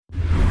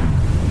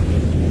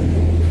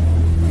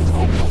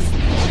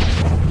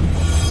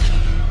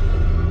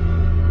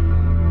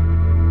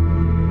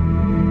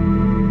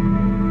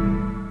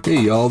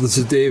Hey y'all, this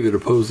is David,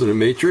 Opposed to the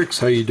Matrix.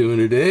 How you doing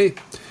today?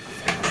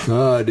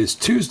 It is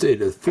Tuesday,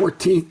 the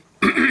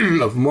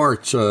 14th of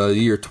March,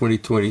 year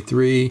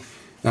 2023,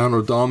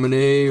 Anno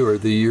Domini, or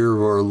the year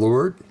of our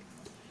Lord.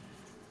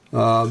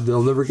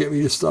 They'll never get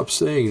me to stop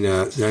saying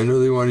that. I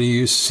know they want to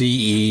use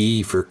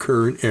CE for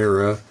current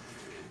era,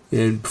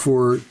 and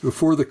before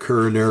the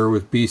current era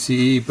with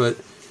BCE, but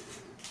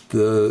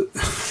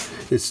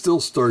it still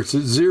starts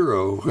at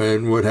 0.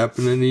 And what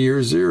happened in the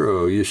year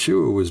 0?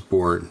 Yeshua was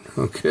born.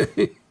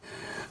 Okay.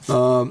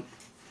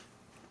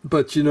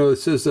 But, it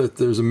says that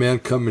there's a man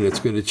coming that's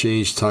going to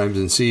change times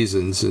and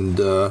seasons, and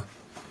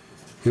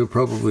he'll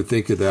probably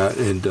think of that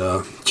and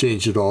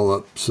change it all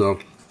up. So,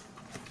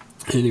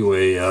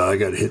 anyway, I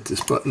got to hit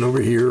this button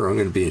over here or I'm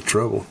going to be in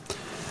trouble.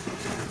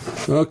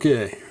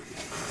 Okay.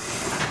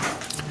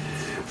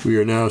 We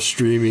are now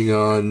streaming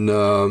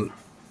on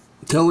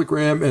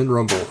Telegram and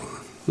Rumble.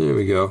 There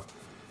we go.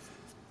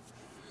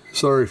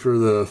 Sorry for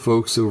the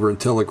folks over in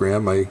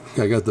Telegram. I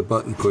got the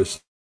button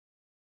pushed.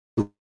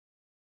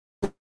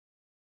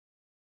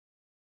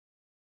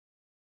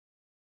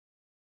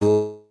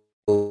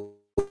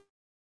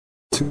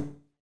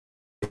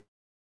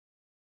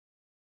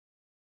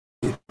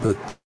 But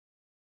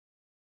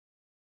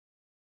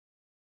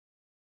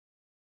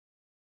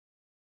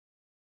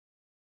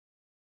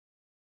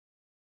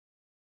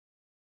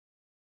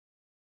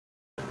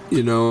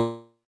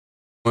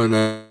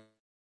when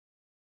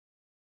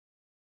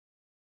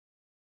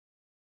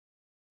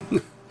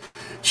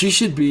she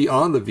should be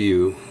on The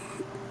View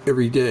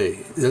every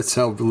day. That's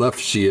how left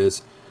she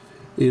is.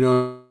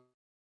 And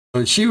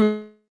she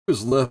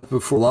was left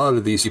before a lot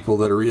of these people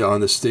that are on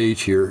the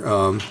stage here,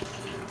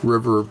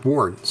 River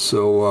born.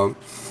 So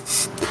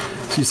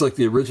she's like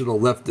the original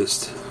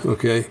leftist,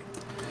 okay?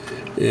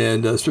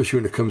 And especially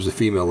when it comes to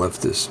female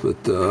leftists, but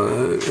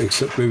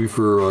except maybe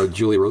for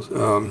Julia Rose.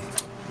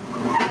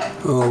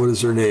 What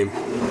is her name?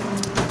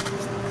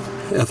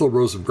 Ethel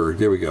Rosenberg.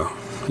 There we go.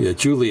 Yeah,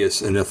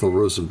 Julius and Ethel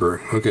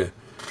Rosenberg. Okay.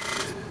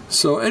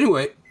 So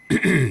anyway,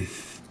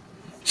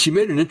 she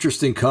made an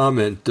interesting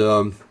comment.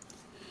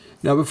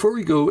 Now, before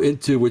we go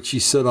into what she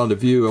said on The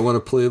View, I want to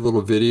play a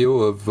little video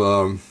of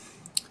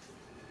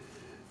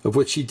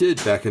what she did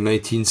back in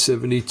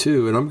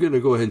 1972. And I'm going to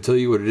go ahead and tell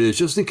you what it is,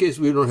 just in case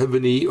we don't have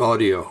any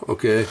audio,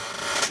 okay?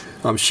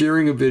 I'm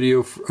sharing a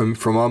video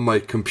from on my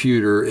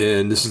computer,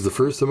 and this is the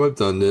first time I've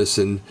done this.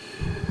 And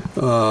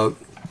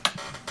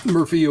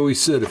Murphy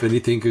always said if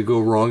anything could go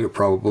wrong, it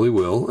probably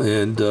will.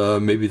 And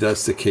maybe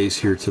that's the case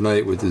here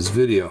tonight with this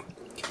video.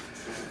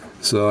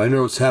 So I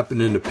know it's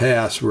happened in the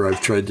past where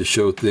I've tried to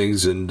show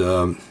things and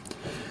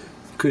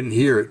couldn't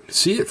hear it.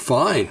 See it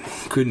fine.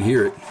 Couldn't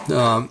hear it.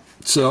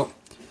 So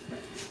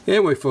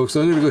anyway, folks,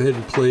 I'm going to go ahead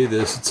and play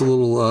this. It's a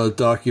little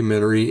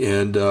documentary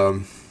and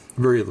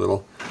very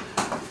little.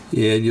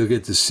 And you'll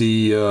get to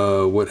see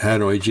what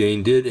Hanoi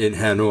Jane did in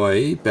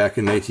Hanoi back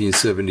in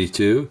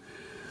 1972.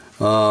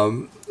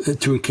 To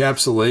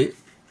encapsulate,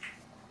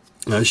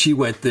 she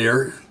went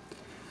there.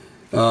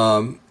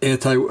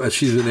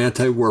 She's an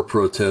anti-war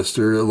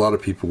protester. A lot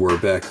of people were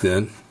back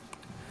then.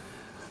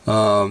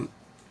 And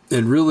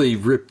really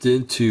ripped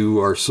into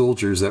our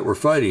soldiers that were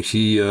fighting.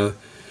 She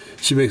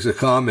makes a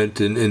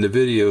comment in the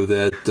video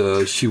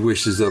that she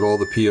wishes that all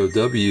the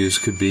POWs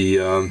could be,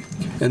 and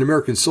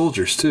American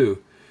soldiers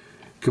too,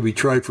 could be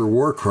tried for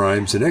war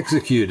crimes and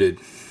executed.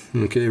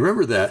 Okay,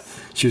 remember that.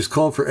 She was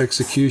called for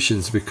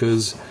executions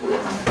because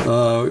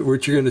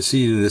what you're going to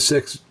see in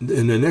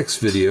the next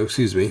video,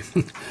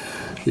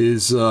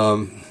 is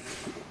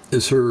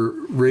her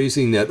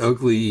raising that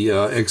ugly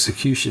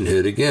execution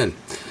head again.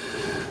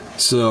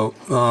 So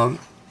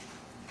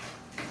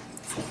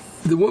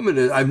the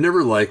woman, I've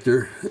never liked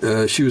her.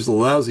 She was a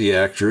lousy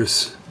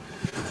actress.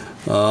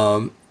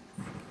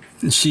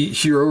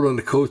 She wrote on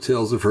the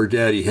coattails of her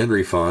daddy,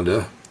 Henry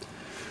Fonda.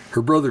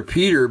 Her brother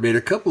Peter made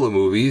a couple of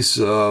movies.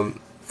 I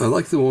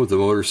like the one with the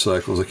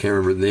motorcycles. I can't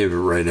remember the name of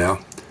it right now.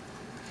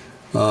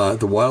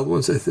 The Wild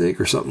Ones, I think,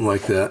 or something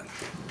like that.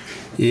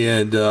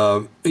 And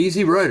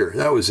Easy Rider,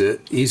 that was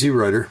it. Easy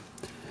Rider.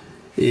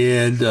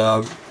 And he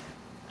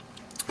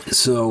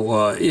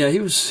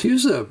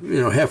was a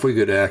halfway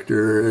good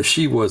actor.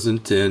 She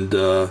wasn't, and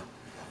the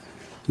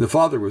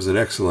father was an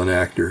excellent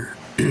actor.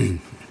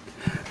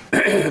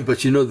 But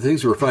the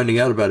things we're finding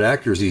out about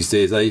actors these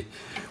days, I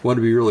want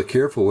to be really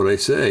careful what I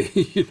say,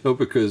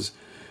 because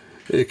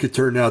it could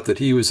turn out that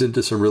he was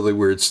into some really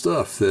weird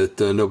stuff that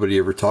nobody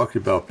ever talked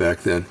about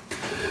back then.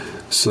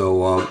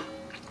 So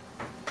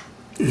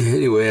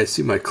anyway, I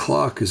see my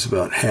clock is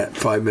about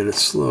 5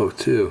 minutes slow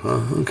too,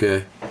 huh?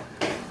 Okay.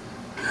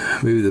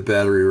 Maybe the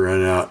battery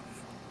ran out.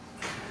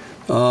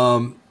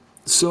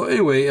 So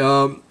anyway,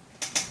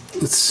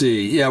 let's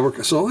see. Yeah,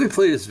 so let me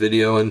play this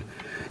video, and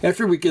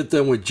after we get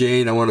done with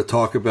Jane, I want to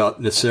talk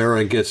about NESARA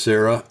and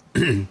GESARA.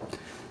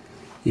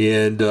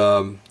 And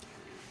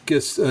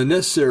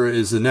NESARA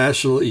is the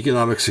National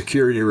Economic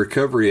Security and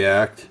Recovery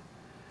Act.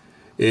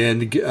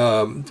 And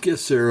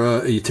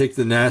GESARA, you take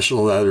the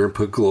national out there and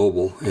put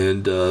global,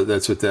 and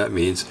that's what that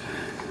means.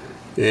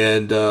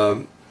 And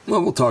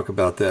Well, we'll talk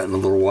about that in a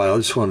little while. I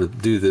just want to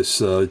do this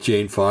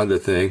Jane Fonda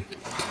thing.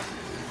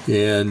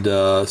 And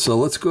so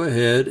let's go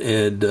ahead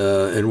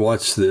and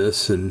watch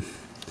this, and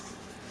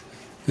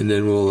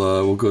then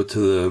we'll go to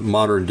the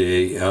modern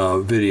day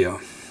video.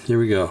 Here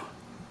we go.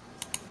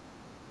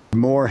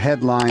 More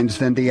headlines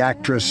than the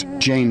actress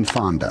Jane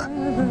Fonda.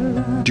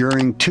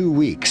 During 2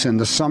 weeks in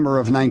the summer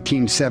of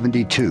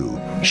 1972,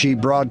 she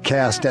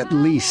broadcast at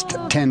least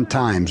 10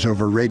 times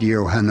over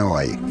Radio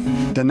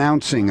Hanoi,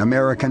 denouncing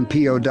American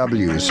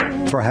POWs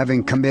for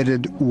having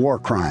committed war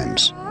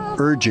crimes,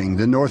 urging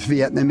the North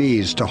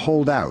Vietnamese to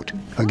hold out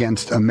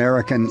against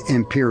American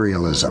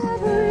imperialism.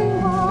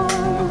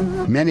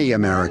 Many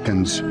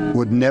Americans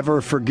would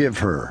never forgive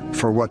her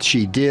for what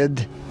she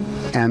did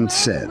and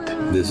said.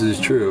 This is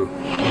true.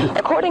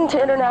 According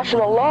to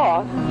international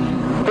law,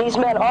 these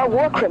men are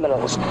war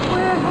criminals.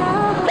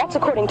 That's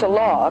according to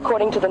law,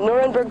 according to the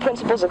Nuremberg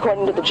principles,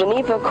 according to the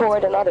Geneva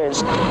Accord and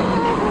others.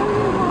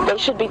 They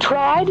should be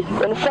tried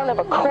in front of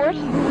a court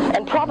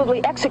and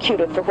probably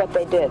executed for what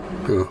they did.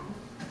 Oh.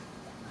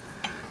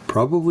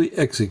 Probably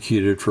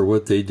executed for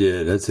what they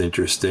did. That's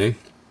interesting.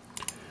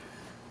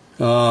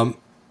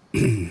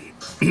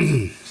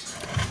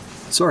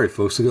 Sorry,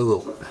 folks. I got a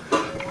little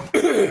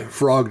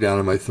frog down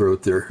in my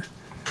throat there.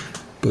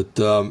 But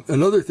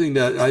another thing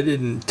that I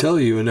didn't tell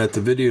you, and that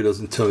the video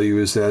doesn't tell you,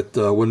 is that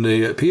when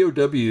the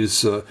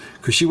POWs,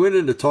 because she went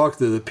in to talk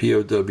to the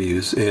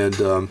POWs, and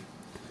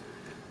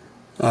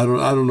I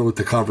don't know what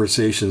the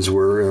conversations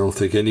were. I don't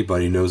think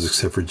anybody knows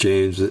except for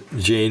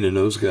Jane and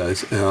those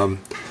guys.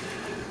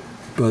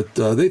 But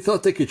they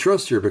thought they could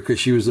trust her because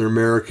she was an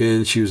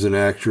American, she was an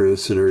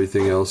actress, and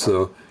everything else.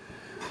 So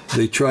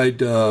they tried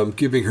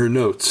giving her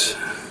notes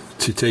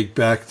to take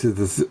back to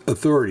the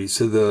authorities,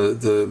 to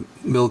the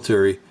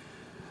military.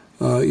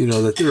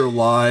 That they're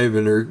alive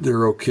and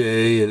they're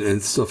okay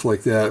and stuff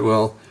like that.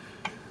 Well,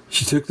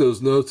 she took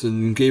those notes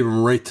and gave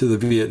them right to the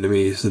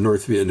Vietnamese, the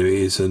North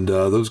Vietnamese, and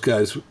those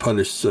guys were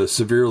punished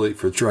severely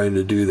for trying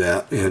to do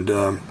that. And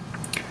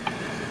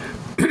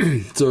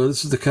so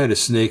this is the kind of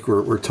snake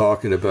we're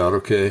talking about.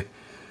 Okay.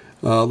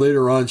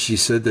 Later on, she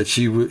said that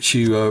she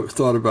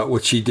thought about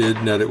what she did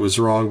and that it was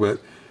wrong, but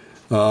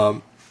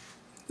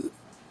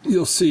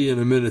you'll see in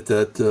a minute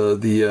that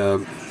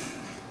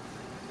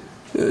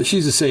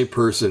she's the same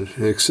person,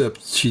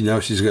 except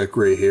she's got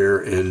gray hair,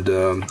 and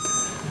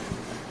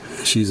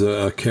she's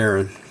a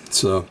Karen.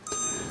 So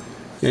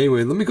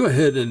anyway, let me go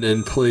ahead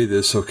and play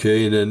this,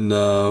 okay? And then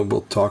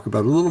we'll talk about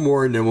it a little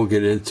more, and then we'll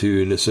get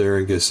into NESARA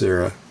and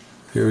GESARA.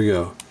 Here we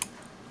go.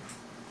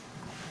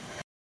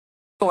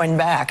 Going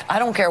back. I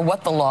don't care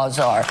what the laws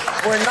are.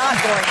 We're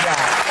not going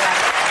back.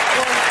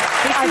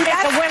 I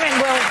think the women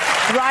will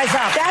rise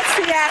up. That's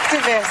the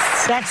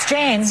activist. That's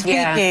Jane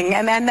speaking,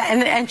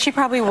 and she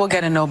probably will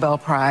get a Nobel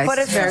Prize. But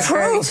it's the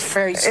truth.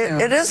 Very soon.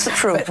 It is the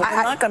truth. But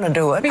we're not going to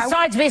do it.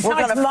 Besides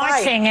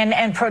marching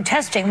and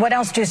protesting, what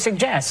else do you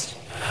suggest?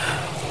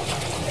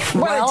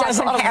 Well, it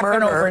doesn't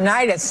happen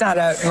overnight. It's not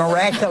a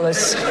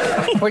miraculous.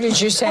 What did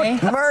you say?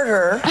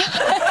 Murder.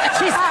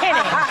 She's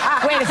kidding.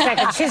 Wait a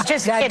second. She's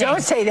just kidding.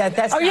 Don't say that.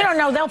 That's you don't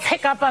know. They'll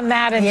pick up on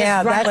that and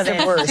just run with it.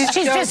 The worst.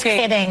 She's just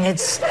kidding.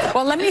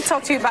 Well, let me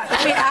talk to you about.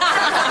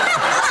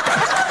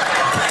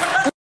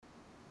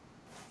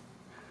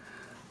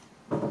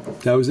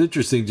 That was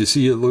interesting to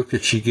see a look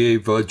that she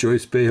gave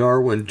Joyce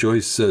Behar when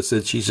Joyce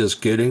said she's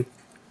just kidding.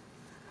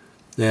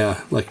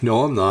 Yeah, like,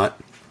 no, I'm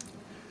not.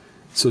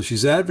 So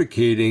she's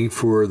advocating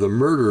for the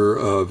murder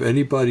of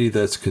anybody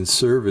that's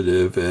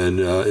conservative and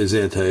is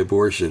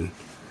anti-abortion,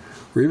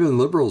 or even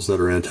liberals that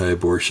are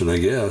anti-abortion, I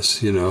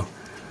guess, I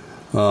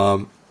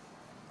don't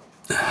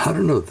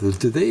know.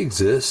 Do they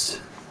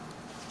exist?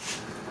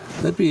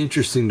 That'd be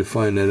interesting to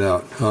find that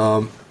out.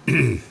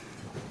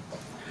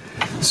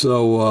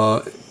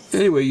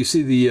 Anyway, you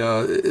see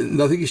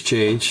nothing has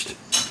changed,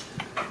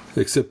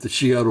 except that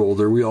she got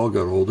older. We all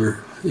got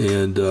older,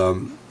 and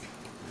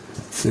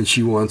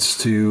she wants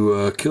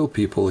to kill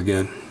people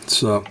again.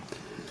 So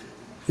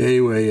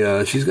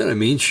anyway, she's got a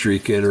mean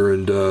streak in her,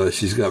 and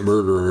she's got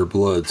murder in her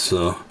blood.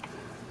 So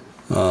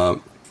I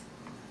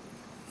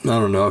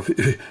don't know.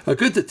 A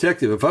good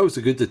detective. If I was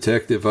a good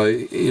detective,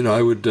 I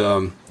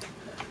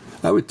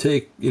would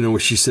take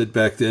what she said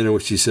back then and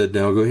what she said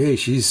now. And go, hey,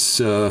 she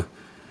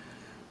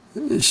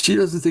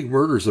doesn't think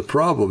murder is a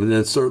problem, and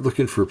then start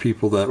looking for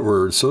people that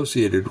were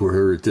associated with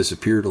her that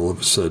disappeared all of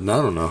a sudden.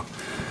 I don't know.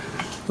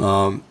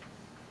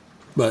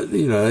 But,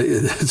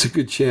 it's a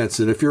good chance.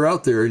 And if you're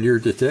out there and you're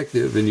a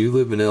detective and you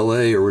live in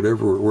L.A. or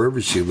whatever, wherever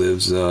she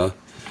lives,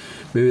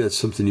 maybe that's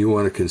something you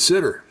want to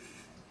consider.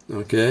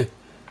 Okay?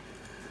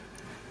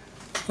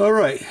 All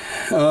right.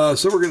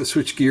 So we're going to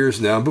switch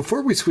gears now.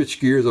 Before we switch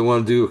gears, I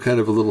want to do a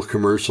little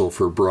commercial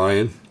for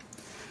Brian.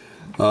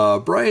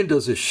 Brian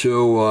does a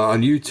show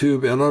on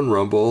YouTube and on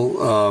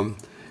Rumble.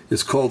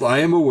 It's called I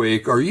Am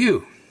Awake, Are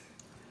You?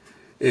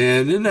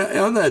 And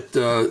on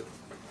that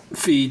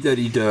feed that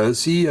he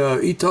does, he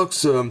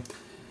talks about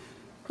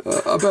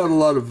a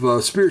lot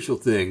of spiritual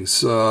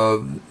things,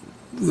 the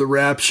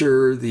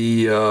rapture,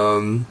 the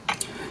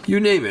you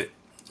name it.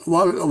 a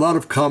lot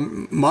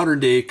of modern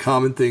day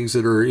common things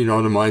that are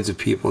on the minds of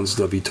people and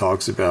stuff he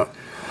talks about.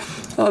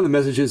 The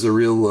messages are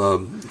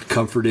real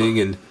comforting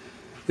and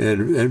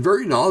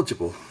very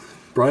knowledgeable.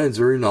 Brian's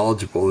very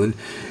knowledgeable, and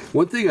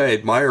one thing I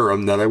admire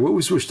him that I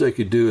always wished I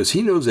could do is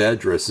he knows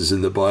addresses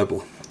in the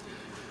Bible.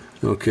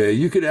 Okay,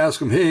 you could ask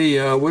him, hey,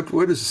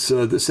 what is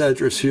this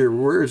address here?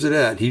 Where is it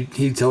at?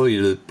 He'd tell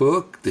you the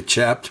book, the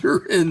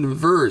chapter, and the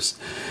verse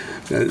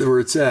where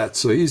it's at.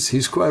 So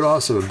he's quite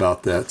awesome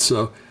about that.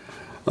 So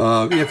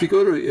if you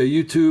go to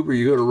YouTube or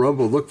you go to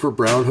Rumble, look for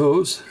Brown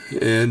Hose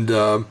and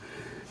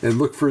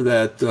look for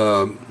that.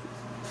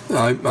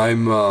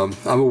 I'm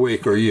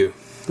awake. Are you?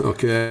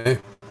 Okay.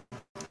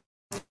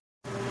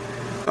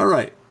 All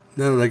right.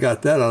 Now that I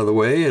got that out of the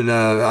way, and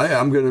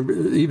I'm going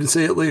to even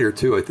say it later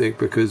too, I think,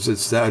 because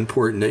it's that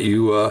important that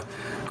you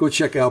go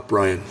check out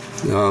Brian.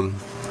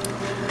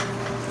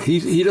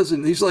 He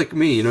doesn't. He's like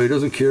me, he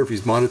doesn't care if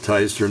he's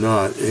monetized or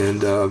not,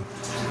 and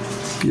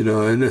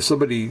and if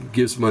somebody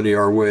gives money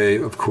our way,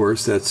 of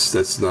course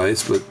that's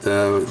nice, but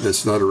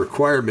that's not a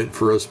requirement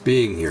for us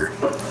being here,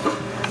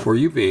 or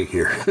you being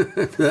here,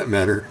 for that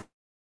matter.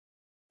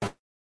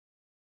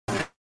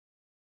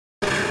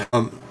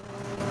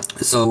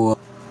 So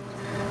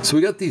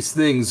we got these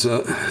things.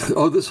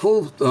 This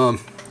whole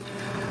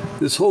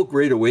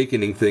Great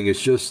Awakening thing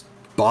is just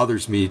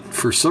bothers me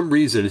for some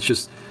reason. It's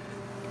just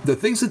the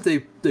things that they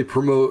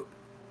promote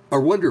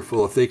are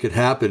wonderful if they could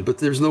happen, but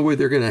there's no way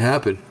they're going to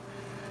happen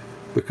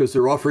because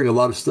they're offering a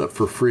lot of stuff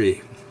for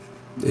free.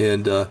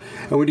 And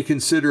when you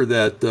consider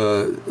that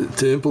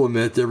to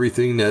implement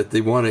everything that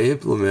they want to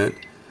implement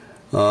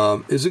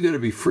isn't going to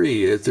be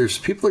free, there's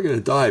people are going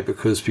to die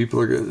because people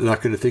are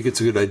not going to think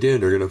it's a good idea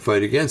and they're going to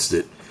fight against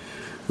it.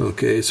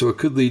 Okay, so it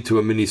could lead to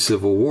a mini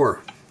civil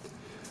war.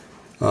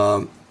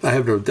 I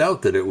have no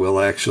doubt that it will,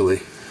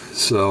 actually.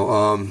 So,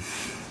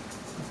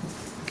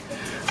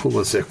 hold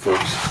on a sec,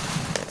 folks.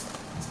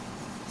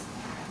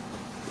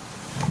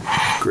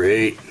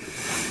 Great.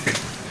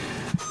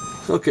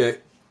 Okay.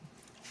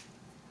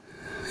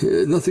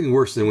 Nothing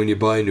worse than when you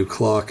buy a new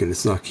clock and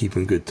it's not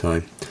keeping good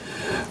time.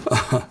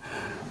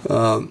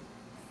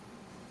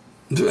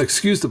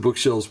 Excuse the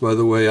bookshelves, by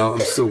the way.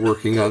 I'm still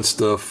working on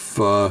stuff.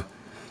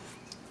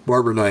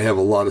 Barbara and I have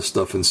a lot of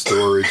stuff in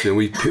storage, and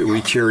we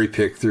cherry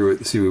pick through it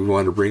and see what we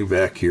want to bring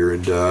back here.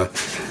 And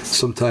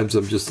sometimes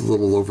I'm just a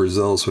little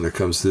overzealous when it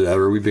comes to that.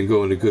 Or we've been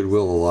going to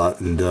Goodwill a lot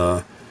and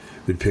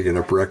been picking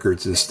up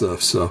records and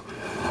stuff. So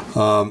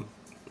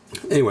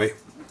anyway,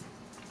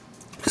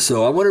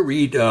 so I want to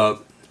read.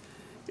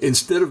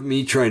 Instead of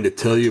me trying to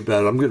tell you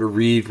about it, I'm going to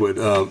read what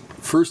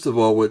first of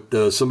all what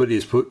somebody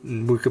has put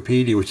in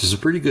Wikipedia, which is a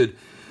pretty good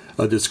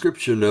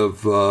description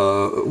of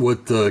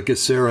what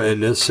Gesera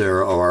and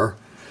Nicera are.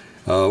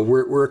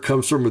 Where it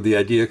comes from, where the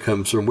idea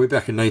comes from, way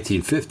back in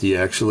 1950,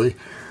 actually,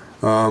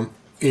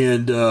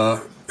 and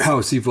how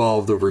it's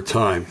evolved over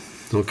time.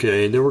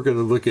 Okay, and then we're going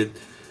to look at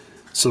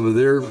some of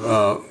their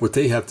what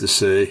they have to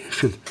say.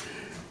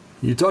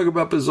 You talk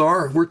about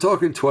bizarre? We're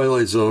talking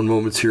Twilight Zone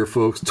moments here,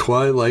 folks.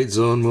 Twilight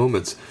Zone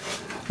moments,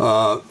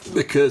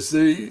 because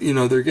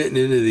they're getting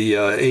into the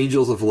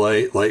angels of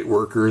light, light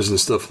workers, and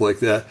stuff like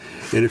that.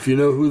 And if you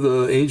know who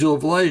the angel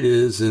of light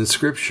is in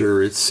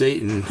Scripture, it's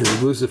Satan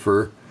and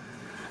Lucifer.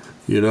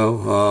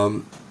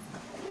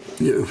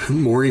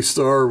 Morning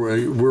Star.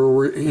 Where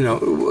we're,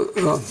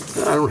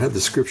 I don't have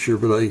the Scripture,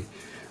 but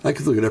I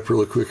could look it up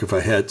really quick if I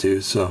had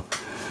to. So,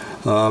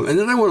 and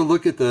then I want to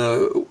look at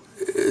the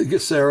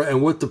Gesera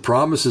and what the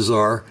promises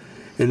are,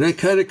 and then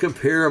kind of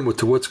compare them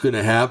to what's going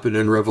to happen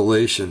in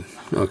Revelation.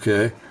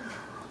 Okay,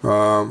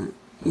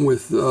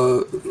 with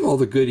all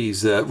the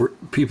goodies that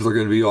people are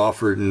going to be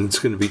offered, and it's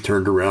going to be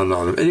turned around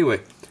on them.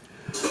 Anyway,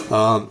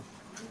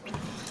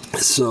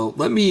 so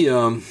let me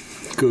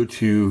go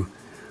to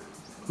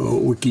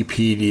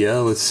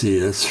Wikipedia. Let's see,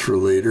 that's for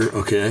later.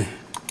 Okay,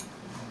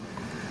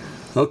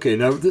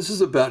 now this is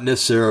about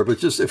Nicera, but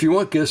just if you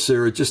want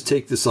Gesera, just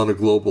take this on a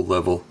global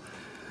level.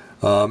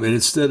 And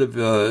instead of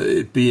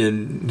it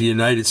being the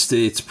United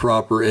States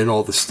proper and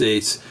all the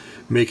states,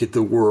 make it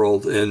the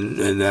world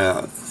and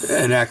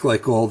act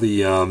like all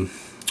the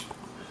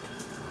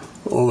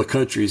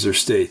countries are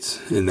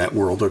states in that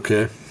world.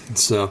 Okay,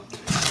 so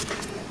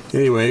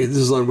anyway, this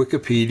is on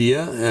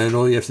Wikipedia, and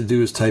all you have to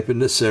do is type in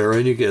Nicera,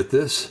 and you get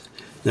this.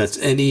 That's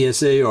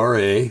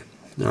Nesara.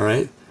 All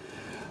right.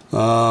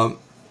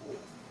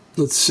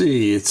 Let's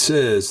see. It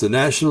says the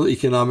National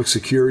Economic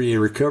Security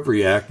and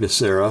Recovery Act,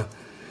 Nicera,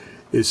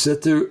 is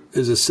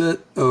a set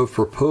of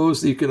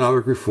proposed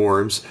economic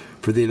reforms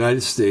for the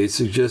United States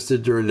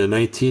suggested during the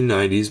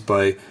 1990s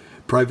by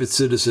private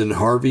citizen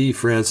Harvey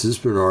Francis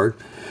Bernard.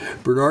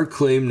 Bernard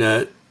claimed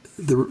that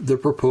the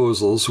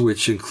proposals,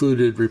 which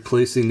included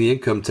replacing the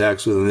income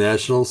tax with a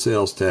national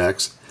sales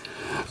tax,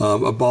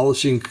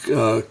 abolishing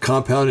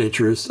compound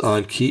interest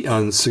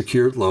on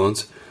secured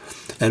loans,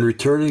 and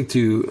returning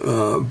to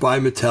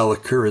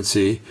bimetallic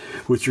currency,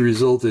 which would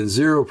result in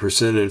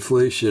 0%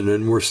 inflation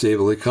and more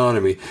stable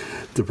economy.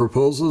 The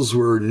proposals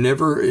were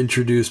never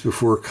introduced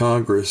before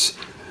Congress.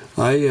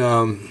 I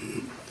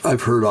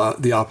I've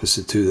heard the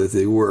opposite too, that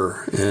they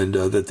were, and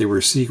that they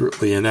were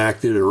secretly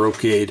enacted or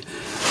okayed,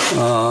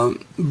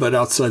 but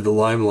outside the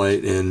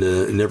limelight and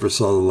never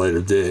saw the light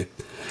of day.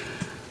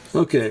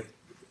 Okay.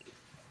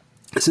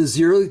 Since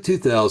the early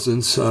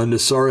 2000s,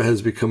 NESARA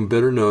has become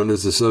better known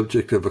as the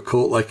subject of a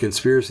cult-like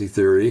conspiracy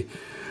theory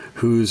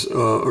whose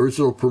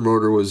original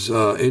promoter was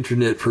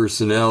internet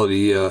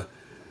personality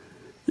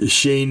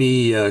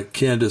Shani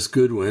Candace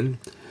Goodwin,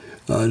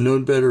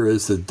 known better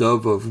as the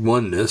Dove of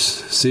Oneness.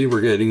 See, we're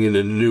getting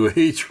into New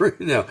Age right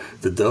now.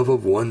 The Dove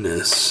of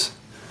Oneness.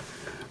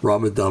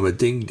 Ramadama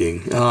Ding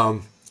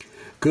Ding.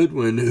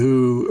 Goodwin,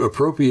 who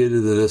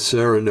appropriated the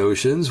NESARA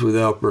notions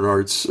without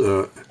Bernard's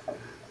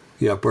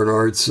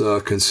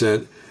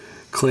consent,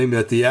 claimed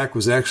that the act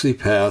was actually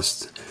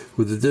passed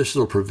with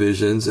additional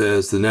provisions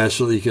as the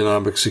National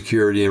Economic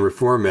Security and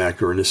Reform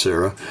Act, or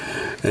NESARA,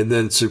 and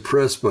then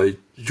suppressed by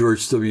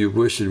George W.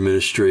 Bush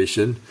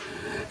administration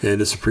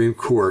and the Supreme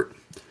Court.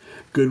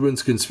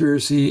 Goodwin's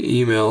conspiracy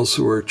emails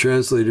were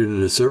translated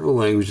into several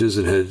languages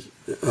and had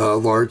a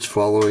large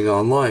following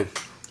online.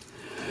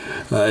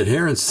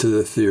 Adherents to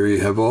the theory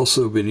have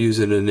also been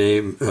using the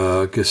name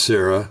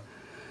GESARA,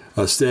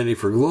 standing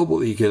for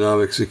Global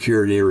Economic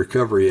Security and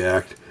Recovery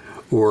Act,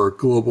 or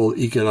Global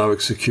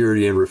Economic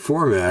Security and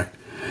Reform Act,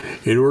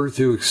 in order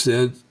to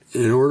extend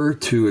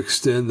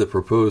the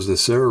proposed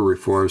NESARA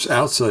reforms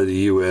outside the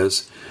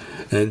U.S.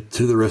 and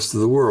to the rest of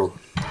the world.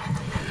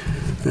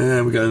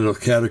 And we got another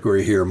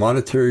category here: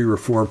 monetary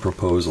reform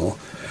proposal.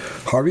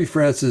 Harvey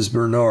Francis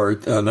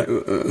Bernard,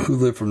 who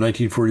lived from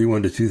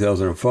 1941 to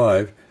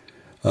 2005,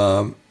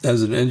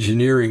 as an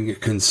engineering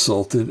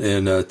consultant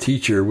and a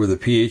teacher with a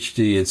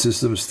PhD in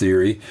systems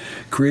theory,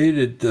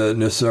 created the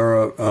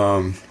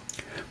NESARA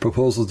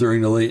proposal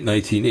during the late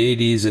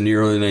 1980s and the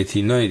early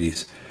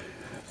 1990s.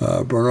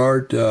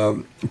 Bernard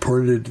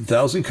printed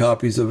 1,000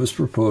 copies of his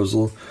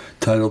proposal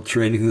titled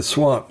Draining the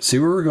Swamp. See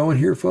where we're going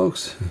here,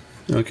 folks?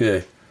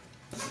 Okay.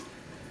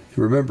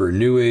 Remember,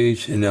 New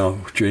Age and now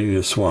Draining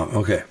the Swamp.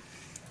 Okay.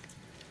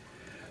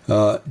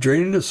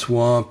 Draining the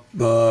Swamp,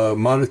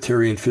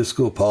 Monetary and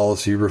Fiscal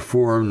Policy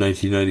Reform,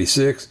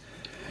 1996,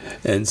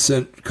 and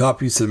sent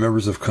copies to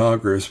members of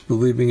Congress,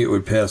 believing it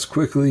would pass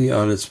quickly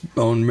on its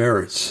own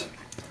merits.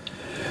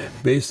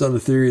 Based on the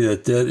theory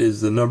that debt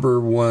is the number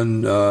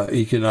one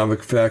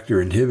economic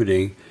factor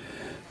inhibiting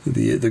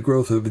the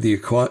growth of the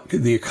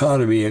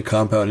economy and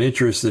compound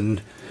interest,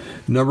 and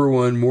number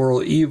one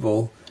moral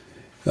evil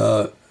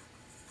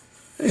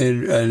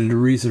and the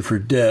reason for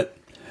debt,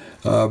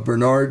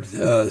 Bernard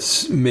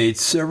made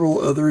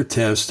several other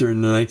attempts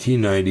during the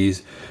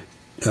 1990s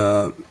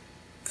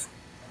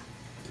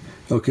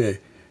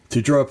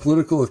to draw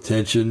political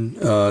attention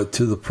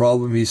to the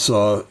problem he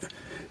saw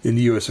in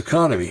the U.S.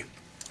 economy.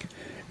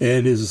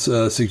 And his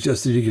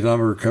suggested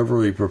economic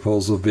recovery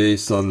proposal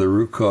based on the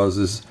root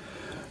causes,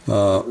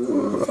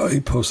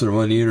 he posted them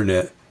on the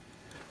internet.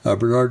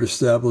 Bernard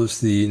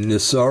established the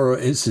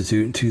NESARA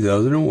Institute in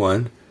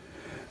 2001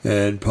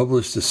 and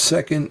published a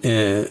second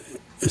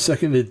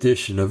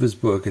edition of his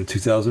book in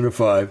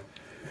 2005,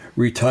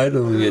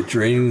 retitling it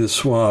Draining the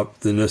Swamp,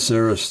 the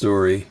NESARA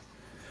Story,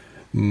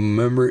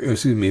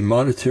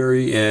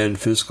 Monetary and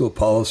Fiscal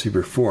Policy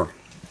Reform.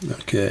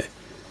 Okay.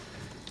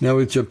 Now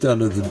we jump down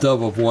to the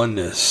Dove of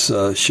Oneness,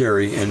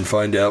 Sherry, and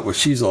find out what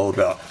she's all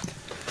about.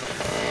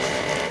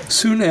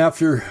 Soon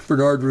after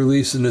Bernard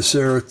released the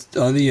NESARA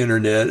on the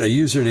internet, a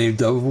user named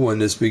Dove of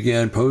Oneness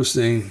began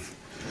posting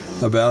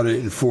about it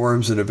in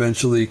forums and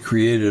eventually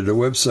created a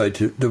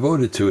website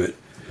devoted to it.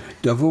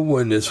 Dove of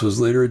Oneness was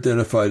later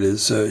identified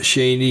as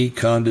Shani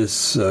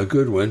Candace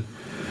Goodwin,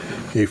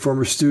 a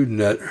former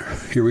student at,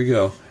 here we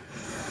go,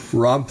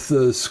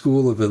 Ramtha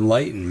School of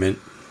Enlightenment.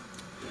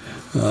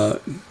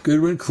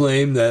 Goodwin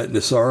claimed that the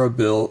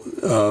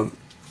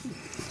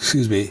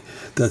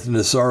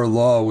NESARA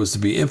law was to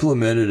be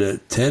implemented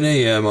at 10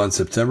 a.m. on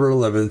September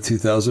 11,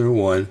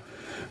 2001,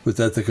 but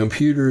that the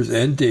computers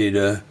and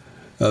data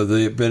of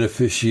the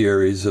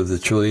beneficiaries of the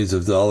trillions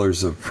of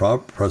dollars of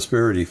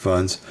prosperity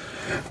funds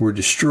were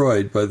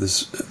destroyed by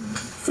this.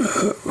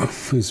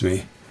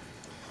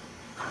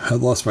 I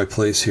lost my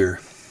place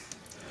here.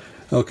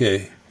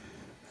 Okay.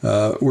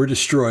 Were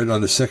destroyed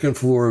on the second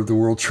floor of the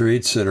World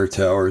Trade Center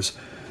towers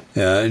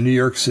in New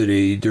York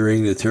City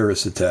during the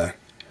terrorist attack.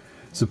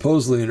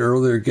 Supposedly, an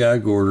earlier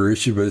gag order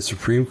issued by the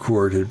Supreme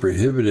Court had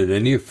prohibited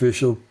any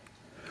official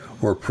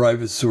or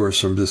private source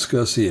from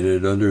discussing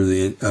it under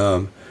the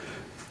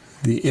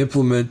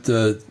implement,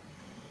 under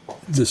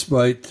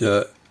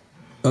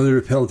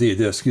the penalty of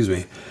death.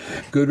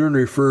 Goodwin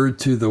referred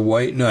to the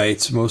White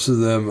Knights, most of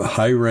them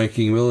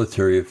high-ranking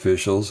military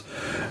officials,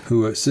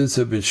 who since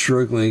have been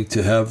struggling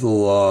to have the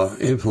law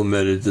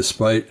implemented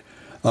despite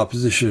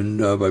opposition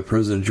by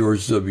President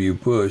George W.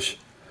 Bush.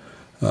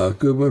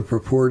 Goodwin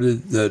Bush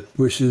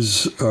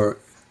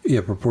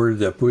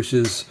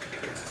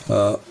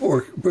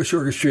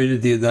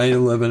orchestrated the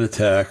 9/11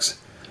 attacks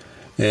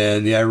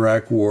and the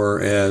Iraq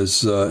War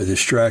as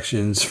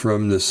distractions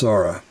from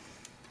NESARA.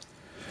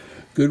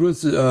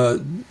 Goodwin's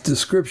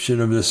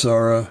description of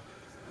NESARA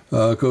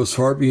goes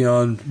far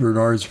beyond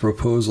Bernard's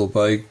proposal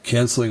by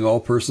canceling all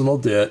personal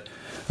debt,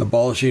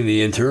 abolishing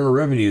the Internal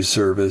Revenue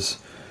Service,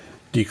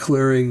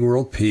 declaring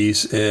world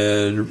peace,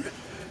 and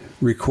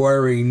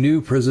requiring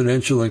new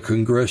presidential and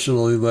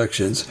congressional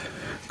elections.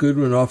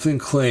 Goodwin often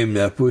claimed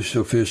that Bush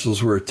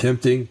officials were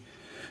attempting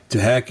to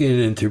hack in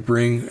and to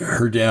bring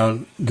her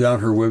down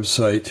her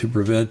website to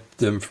prevent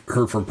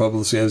her from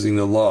publicizing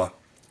the law.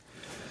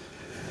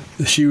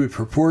 She would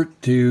purport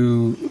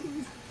to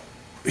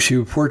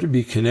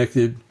be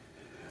connected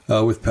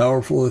with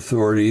powerful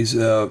authorities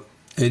and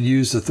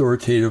use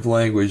authoritative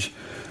language,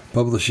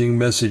 publishing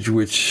message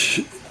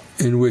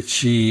in which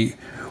she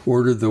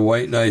ordered the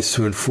White Knights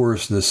to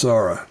enforce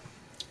NESARA.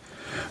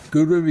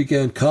 Goodwin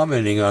began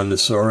commenting on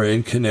NESARA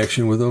in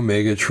connection with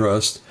Omega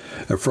Trust,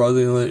 a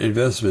fraudulent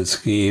investment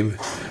scheme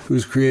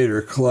whose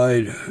creator,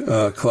 Clyde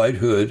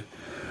Hood,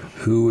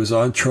 who was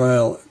on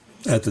trial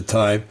at the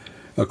time,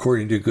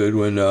 according to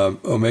Goodwin,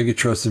 Omega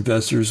Trust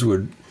investors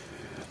would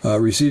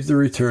receive the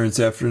returns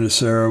after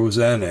NESARA was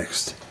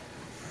annexed.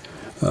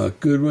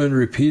 Goodwin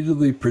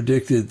repeatedly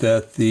predicted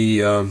that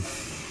the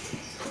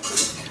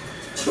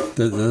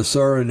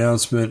NESARA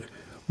announcement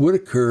would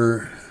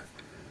occur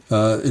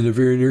in the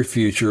very near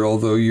future,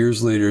 although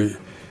years later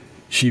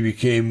she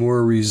became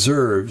more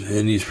reserved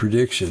in these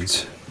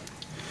predictions.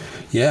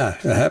 Yeah,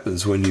 it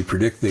happens when you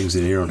predict things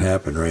and they don't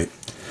happen, right?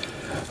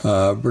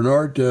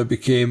 Bernard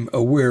became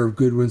aware of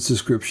Goodwin's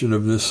description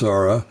of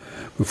NESARA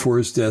before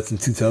his death in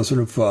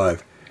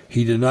 2005.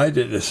 He denied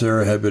that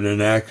NESARA had been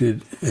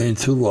enacted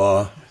into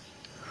law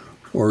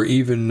or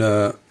even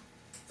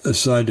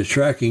assigned a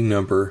tracking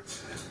number,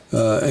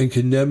 and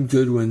condemned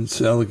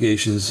Goodwin's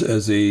allegations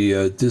as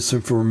a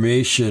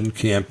disinformation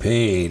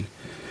campaign.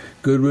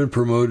 Goodwin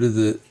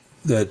promoted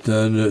that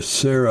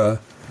NESARA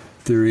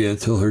theory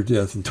until her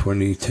death in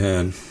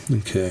 2010.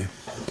 Okay.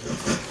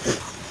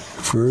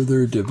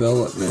 Further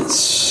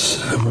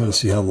developments. I want to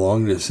see how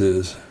long this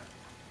is.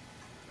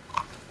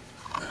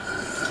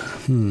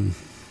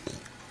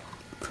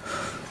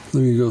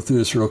 Let me go through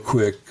this real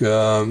quick.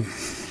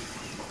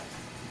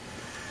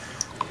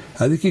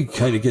 I think you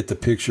kind of get the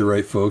picture,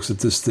 right, folks, that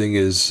this thing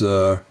is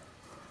got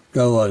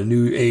a lot of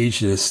new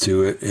ageness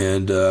to it.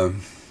 And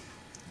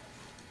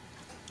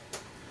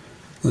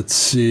let's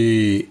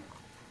see.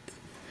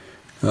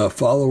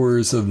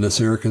 Followers of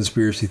NESARA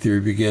conspiracy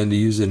theory began to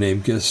use the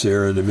name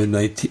GESARA in the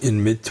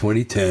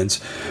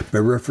mid-2010s by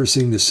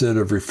referencing the set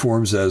of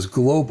reforms as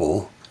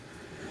global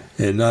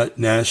and not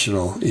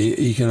national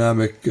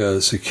Economic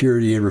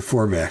Security and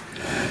Reform Act.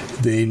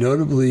 They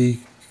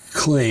notably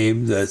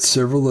claimed that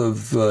several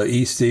of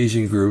East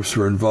Asian groups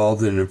were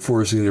involved in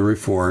enforcing the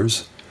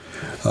reforms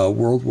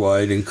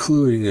worldwide,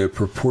 including a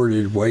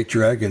purported White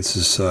Dragon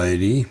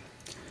Society,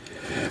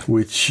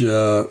 which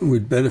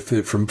would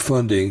benefit from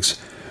fundings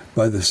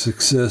by the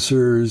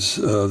successors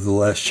of the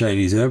last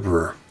Chinese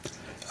emperor,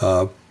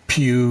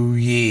 Pu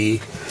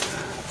Yi.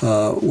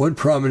 One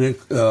prominent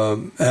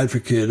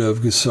advocate of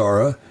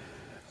GESARA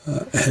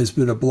has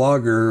been a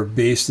blogger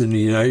based in the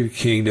United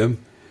Kingdom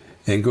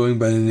and going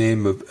by the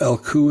name of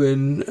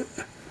Elkuin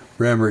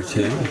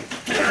Bramerton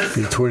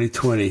in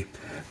 2020.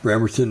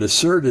 Bramerton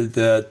asserted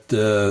that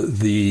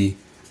the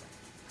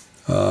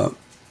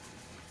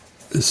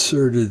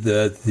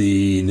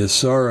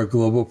NESARA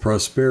global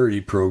prosperity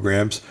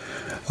programs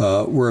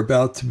were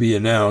about to be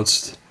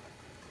announced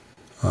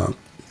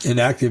and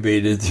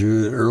activated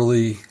through an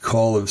early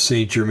call of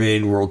Saint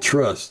Germain World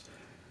Trust.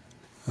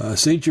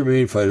 Saint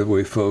Germain, by the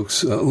way,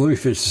 folks, let me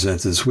finish the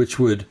sentence, which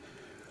would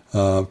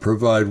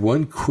provide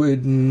 $1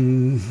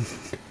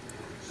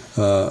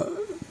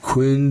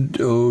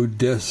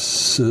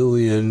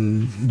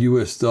 quindecillion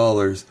US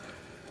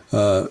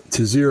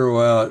to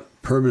zero out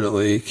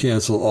permanently,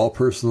 cancel all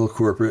personal,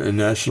 corporate, and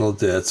national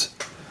debts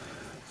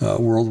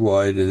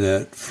worldwide, and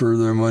that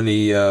further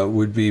money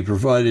would be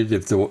provided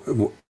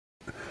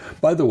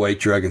by the White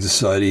Dragon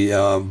Society,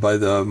 by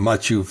the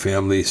Machu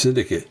family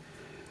syndicate.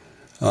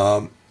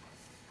 Where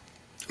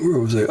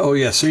was I? Oh,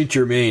 yeah, Saint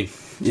Germain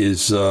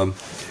is...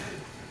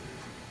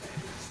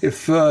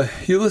 if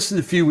you listened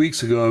a few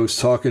weeks ago, I was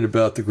talking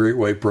about the Great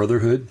White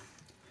Brotherhood.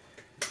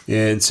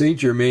 And Saint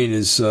Germain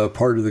is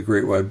part of the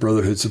Great White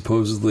Brotherhood,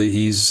 supposedly.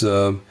 He's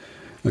a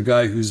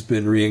guy who's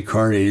been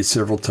reincarnated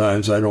several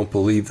times. I don't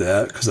believe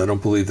that, because I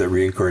don't believe that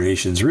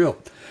reincarnation is real.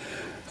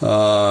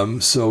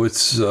 So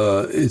it's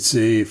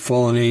a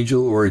fallen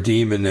angel or a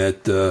demon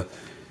that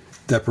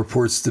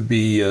purports to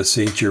be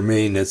Saint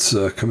Germain that's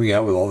coming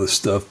out with all this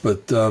stuff.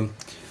 But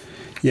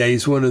yeah,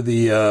 he's one of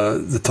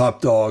the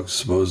top dogs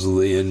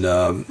supposedly in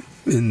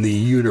the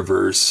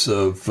universe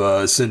of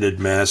ascended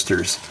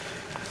masters.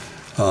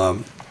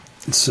 So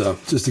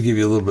just to give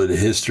you a little bit of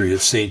history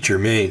of Saint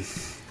Germain.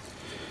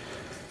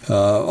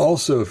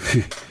 Also, if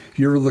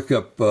you ever look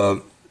up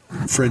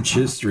French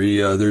history,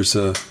 there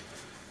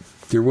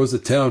was a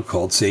town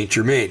called Saint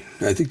Germain.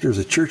 I think there's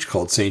a church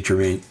called Saint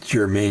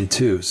Germain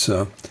too.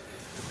 So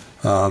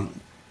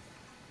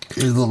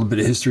here's a little bit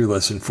of history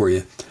lesson for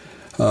you.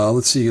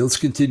 Let's see. Let's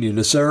continue.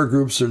 NESARA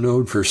groups are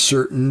known for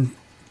certain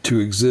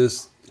to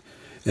exist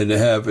and to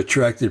have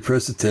attracted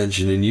press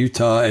attention in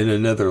Utah and the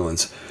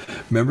Netherlands.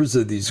 Members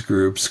of these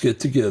groups get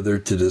together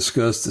to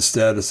discuss the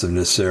status of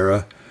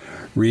NESARA,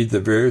 read the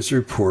various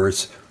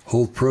reports,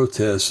 hold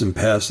protests, and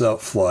pass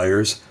out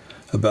flyers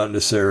about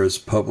NESARA's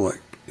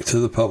to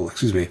the public.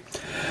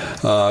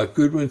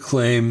 Goodwin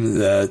claimed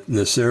that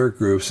NESARA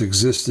groups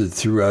existed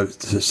throughout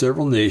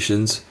several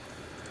nations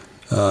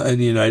in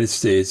the United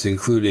States,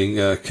 including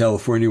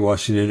California,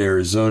 Washington,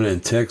 Arizona,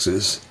 and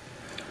Texas.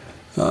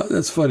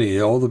 That's funny.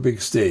 All the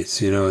big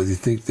states, you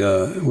think,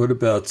 what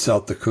about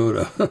South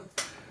Dakota?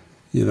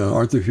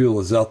 Arthur Huell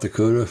is South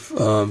Dakota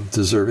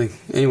deserving.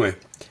 Anyway,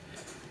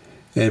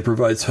 and it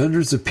provides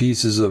hundreds of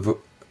pieces of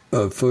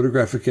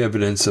photographic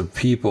evidence of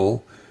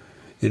people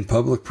in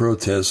public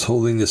protests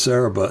holding the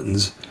NESARA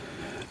buttons,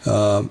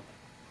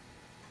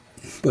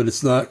 but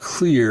it's not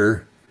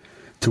clear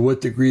to what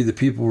degree the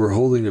people who are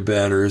holding the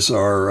banners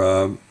are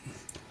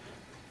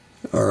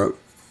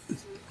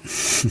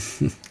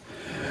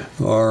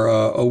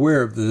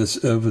aware of the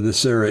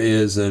NESARA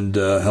is and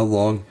how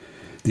long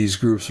these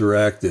groups are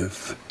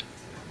active.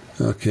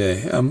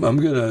 Okay, I'm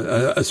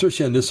gonna,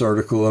 especially on this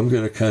article, I'm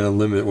gonna kind of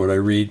limit what I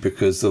read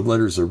because the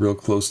letters are real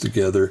close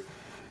together,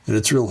 and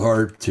it's real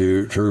hard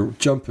to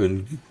jump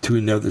into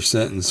another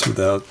sentence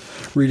without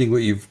reading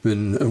what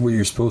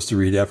you're supposed to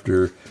read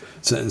after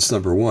sentence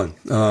number one.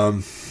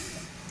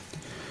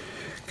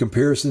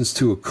 Comparisons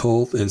to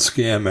occult and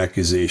scam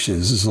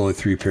accusations. This is only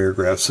 3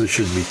 paragraphs, so it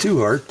shouldn't be too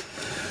hard.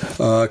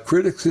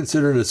 Critics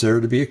consider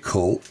NESARA to be a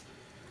cult,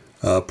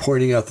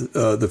 pointing out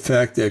the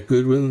fact that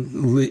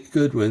Goodwin,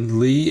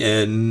 Lee,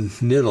 and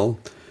Niddle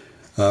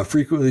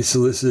frequently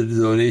solicited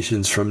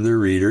donations from their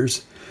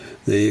readers.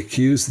 They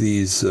accuse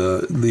these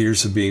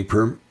leaders of being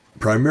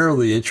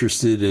primarily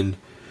interested in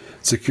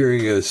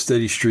securing a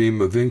steady stream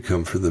of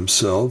income for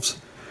themselves.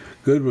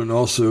 Goodwin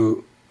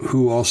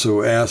who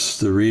also asked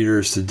the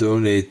readers to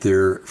donate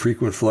their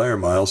frequent flyer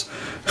miles,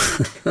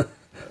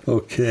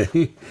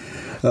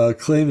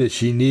 claimed that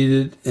she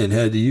needed and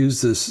had to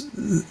use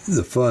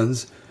the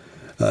funds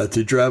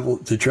to travel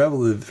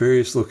to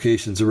various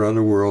locations around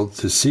the world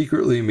to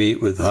secretly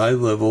meet with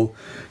high-level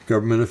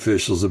government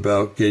officials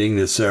about getting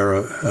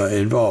NESARA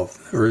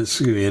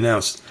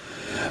announced.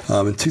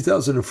 In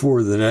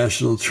 2004, the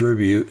National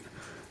Tribune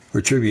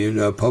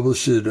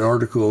published an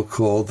article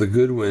called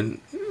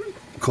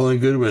calling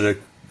Goodwin a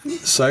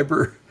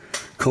cyber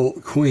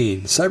cult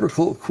queen.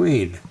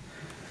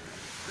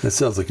 That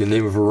sounds like the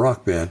name of a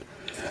rock band.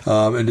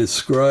 And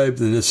described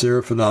the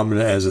NESARA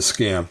phenomena as a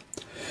scam.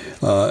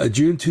 A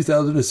June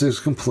 2006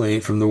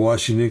 complaint from the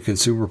Washington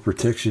Consumer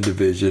Protection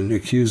Division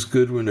accused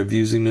Goodwin of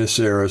using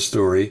NESARA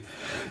story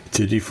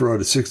to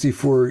defraud a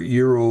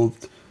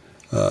 64-year-old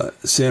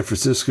San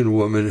Franciscan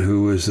woman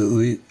who was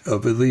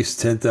of at least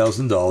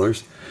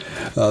 $10,000.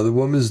 The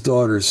woman's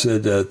daughter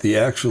said that the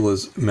actual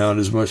amount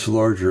is much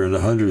larger, in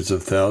the hundreds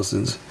of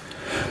thousands.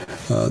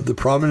 The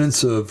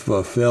prominence of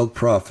failed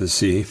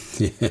prophecy.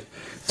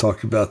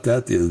 Talked about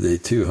that the other day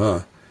too,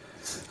 huh?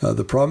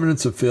 The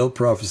prominence of failed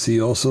prophecy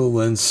also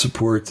lends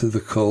support to the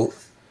cult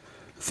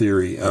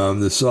theory. The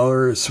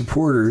NESARA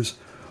supporters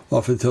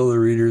often tell their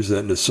readers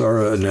that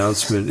NESARA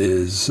announcement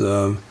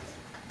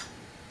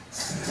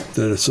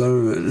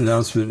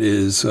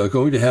is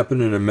going to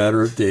happen in a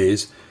matter of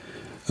days.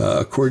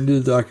 According to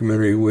the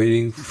documentary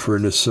Waiting for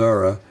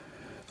NESARA,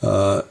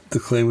 the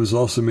claim was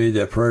also made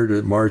that prior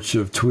to March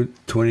of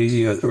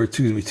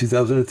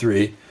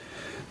 2003,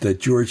 that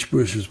George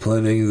Bush was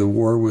planning the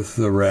war with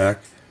Iraq,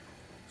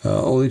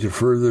 only to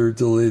further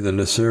delay the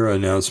NESARA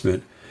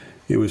announcement.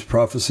 It was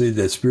prophesied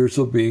that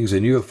spiritual beings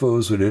and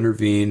UFOs would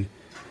intervene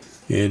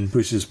in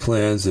Bush's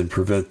plans and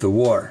prevent the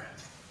war.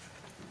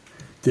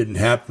 Didn't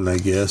happen, I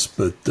guess,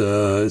 but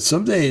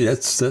someday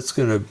that's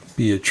going to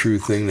be a true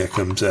thing that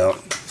comes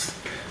out.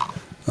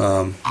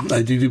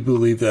 I do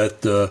believe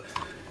that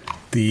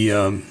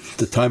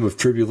the time of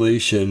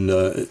tribulation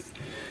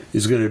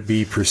is going to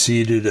be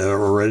preceded,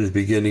 or right at the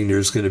beginning,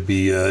 there's going to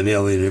be an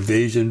alien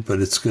invasion, but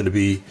it's going to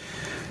be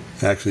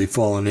actually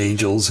fallen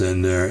angels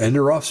and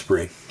their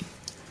offspring.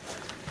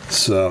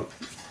 So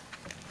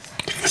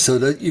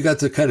that you got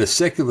the kind of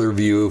secular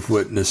view of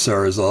what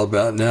NESARA is all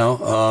about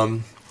now.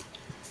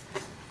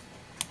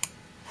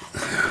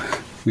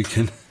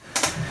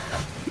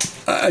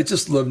 I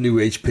just love New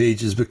Age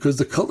pages because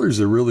the colors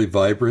are really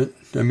vibrant.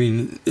 I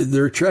mean,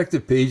 they're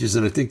attractive pages,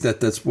 and I think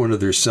that's one of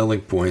their selling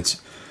points.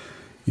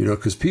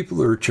 Because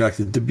people are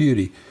attracted to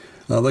beauty.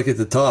 Like at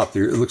the top,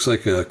 it looks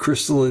like a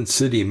crystalline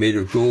city made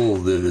of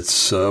gold, and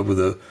it's with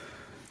a,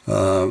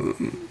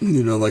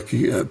 like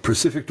a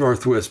Pacific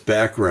Northwest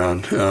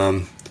background.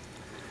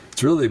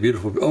 It's really a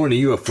beautiful. Oh, and a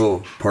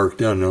UFO parked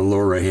down on the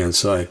lower right-hand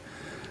side.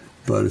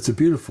 But it's a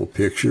beautiful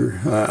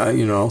picture.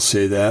 I'll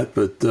say that.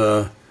 But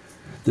the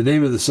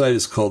name of the site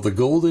is called The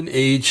Golden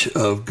Age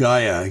of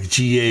Gaia,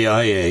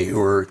 Gaia,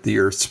 or the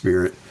Earth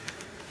Spirit.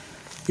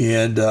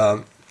 And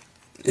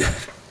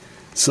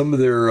some of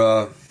their,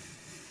 I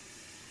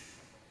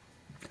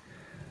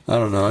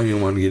don't know, I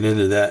don't want to get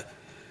into that.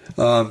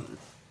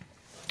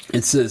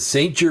 It says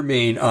Saint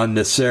Germain on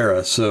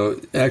Nicera. So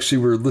actually,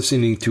 we're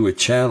listening to a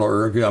channel,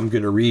 or I'm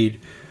going to read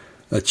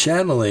a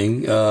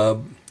channeling. You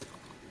have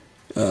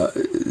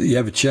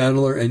a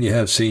channeler and you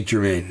have Saint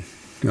Germain.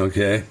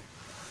 Okay.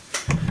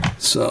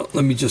 So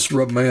let me just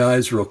rub my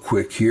eyes real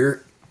quick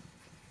here.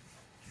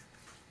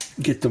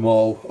 Get them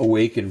all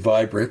awake and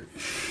vibrant.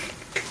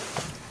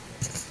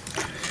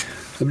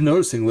 I've been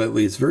noticing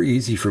lately it's very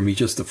easy for me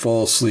just to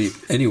fall asleep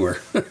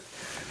anywhere.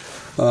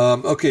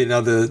 Okay, now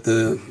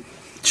the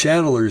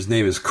channeler's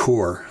name is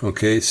Cor,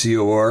 okay,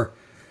 C-O-R,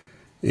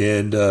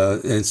 and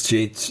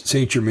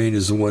Saint Germain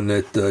is the one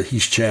that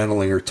he's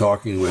channeling or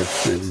talking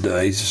with, and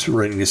he's just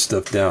writing his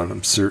stuff down,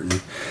 I'm certain.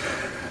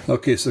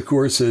 Okay, so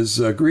Cor says,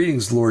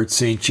 greetings, Lord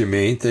Saint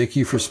Germain. Thank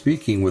you for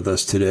speaking with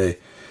us today.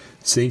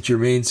 Saint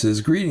Germain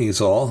says,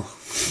 greetings all.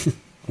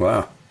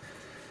 Wow.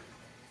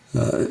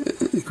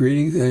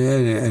 Greetings.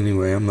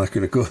 Anyway, I'm not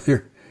going to go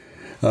there.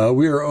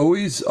 We are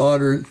always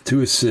honored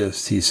to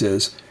assist, he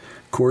says.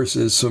 Cor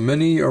says, so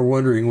many are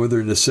wondering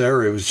whether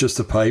Nicera was just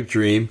a pipe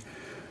dream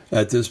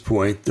at this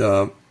point,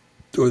 or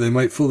they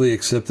might fully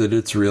accept that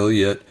it's real,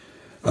 yet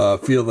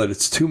feel that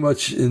it's too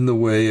much in the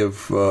way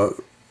of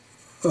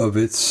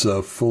its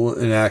full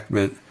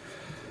enactment,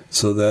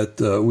 so that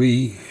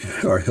we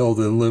are held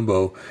in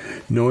limbo,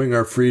 knowing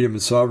our freedom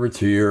and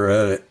sovereignty are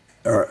at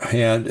our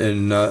hand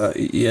and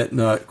yet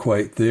not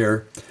quite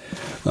there.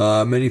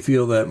 Many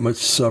feel that much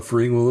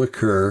suffering will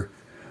occur,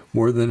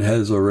 more than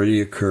has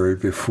already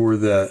occurred, before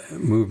that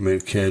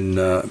movement can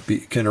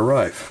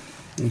arrive.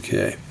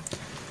 Okay.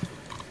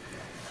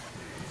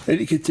 And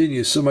he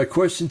continues, so my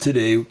question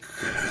today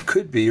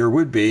could be, or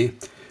would be,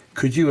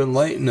 could you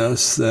enlighten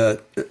us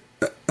that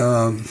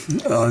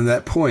on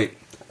that point?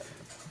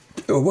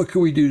 What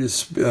can we do to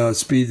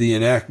speed the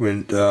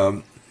enactment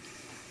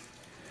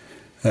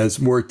as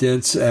more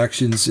dense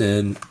actions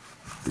and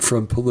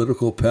from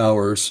political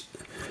powers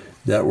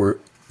that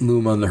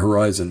loom on the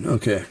horizon?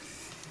 Okay.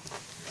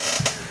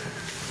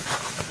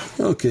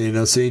 Okay,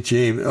 now St.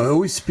 James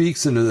always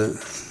speaks in the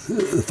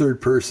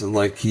third person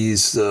like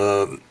he's,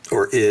 or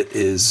it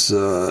is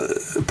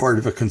part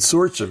of a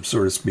consortium,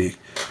 so to speak.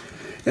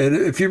 And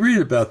if you read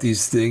about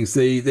these things,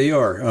 they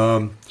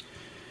are.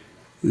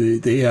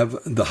 They have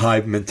the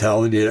hive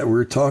mentality that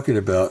we're talking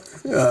about.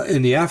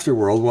 In the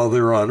afterworld, while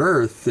they're on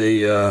Earth,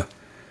 they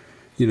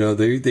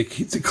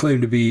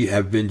claim to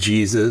have been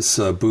Jesus,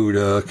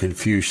 Buddha,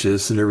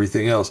 Confucius, and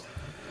everything else.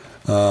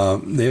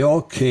 They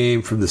all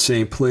came from the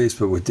same place,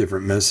 but with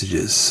different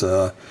messages.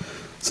 So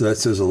that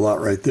says a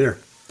lot right there.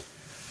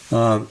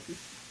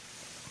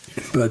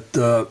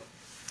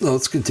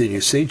 Let's continue.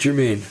 Saint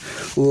Germain.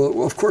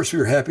 Well, of course,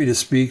 we're happy to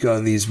speak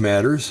on these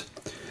matters.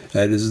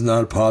 It is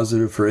not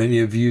positive for any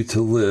of you to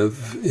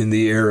live in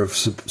the air of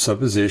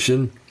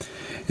supposition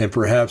and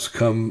perhaps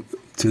come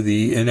to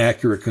the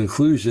inaccurate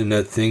conclusion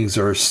that things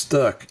are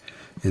stuck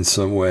in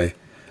some way,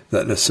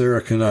 that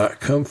Nicera cannot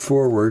come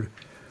forward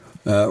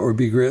or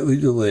be greatly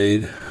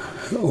delayed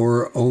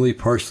or only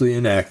partially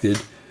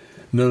enacted.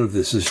 None of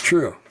this is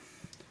true.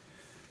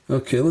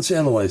 Okay, let's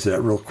analyze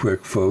that real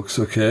quick, folks,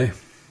 okay?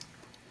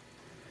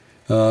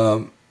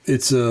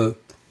 It's a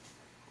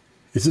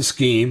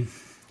scheme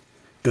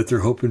that they're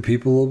hoping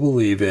people will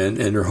believe in,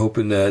 and they're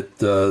hoping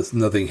that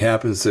nothing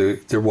happens to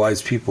their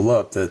wise people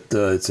up, that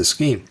it's a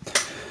scheme.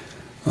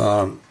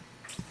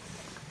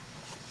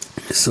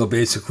 So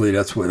basically,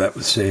 that's what that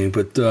was saying.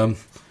 But,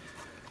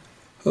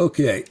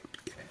 okay.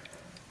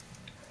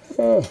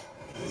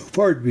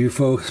 Pardon me,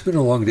 folks. It's been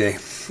a long day.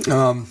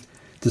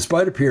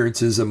 Despite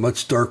appearances of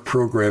much dark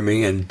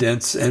programming and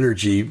dense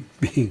energy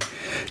being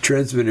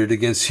transmitted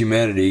against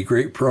humanity,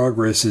 great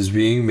progress is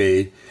being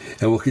made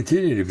and will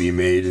continue to be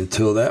made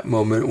until that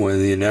moment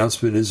when the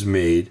announcement is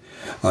made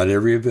on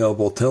every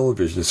available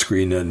television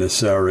screen that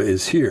Nicera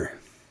is here.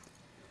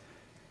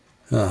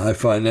 I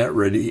find that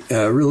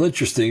real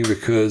interesting,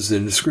 because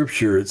in the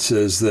scripture it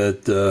says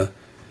that the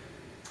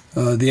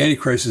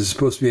Antichrist is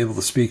supposed to be able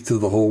to speak to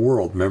the whole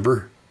world,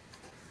 remember?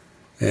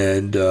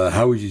 And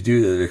how would you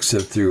do that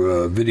except through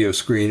a video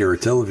screen or a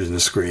television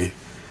screen?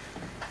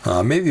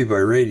 Maybe by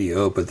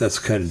radio, but that's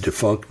kind of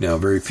defunct now.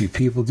 Very few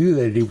people do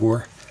that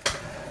anymore.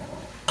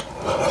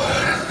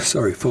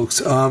 Sorry,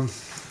 folks.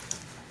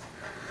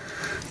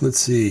 Let's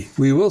see.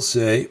 We will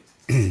say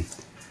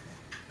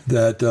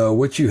that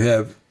what you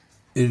have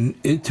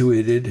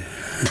intuited,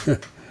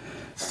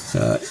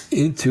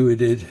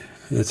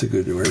 that's a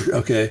good word,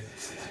 okay,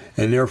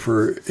 and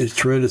therefore its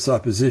tremendous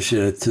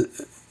opposition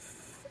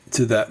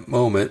to that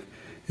moment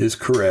is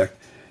correct.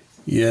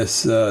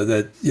 Yes,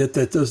 yet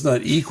that does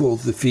not equal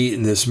defeat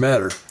in this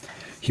matter.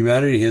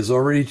 Humanity has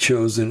already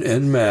chosen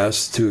en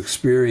masse to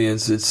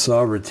experience its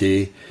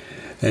sovereignty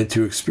and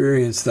to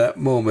experience that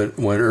moment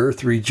when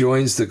Earth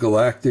rejoins the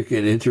galactic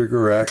and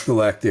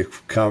intergalactic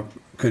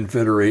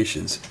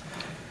confederations.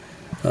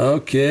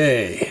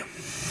 Okay.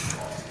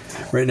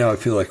 Right now I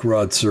feel like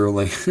Rod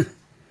Serling.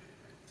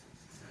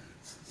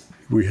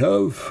 We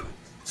have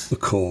a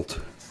cult.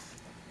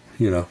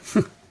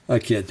 I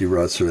can't do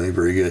Rod Serling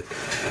very good.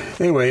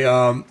 Anyway,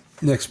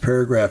 next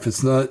paragraph,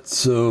 it's not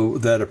so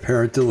that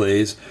apparent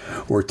delays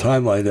or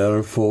timeline that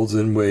unfolds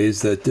in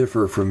ways that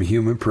differ from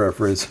human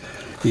preference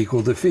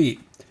equal defeat.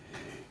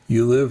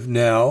 You live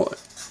now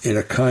in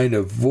a kind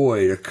of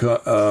void,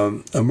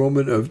 a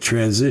moment of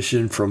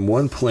transition from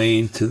one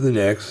plane to the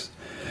next,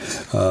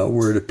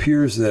 where it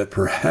appears that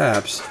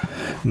perhaps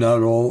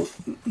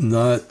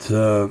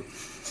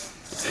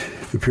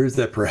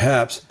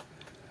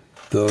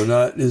though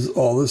not is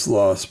all is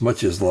lost,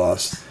 much is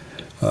lost.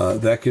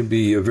 That can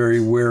be a very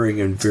wearing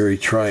and very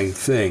trying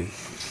thing.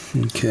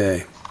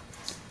 Okay.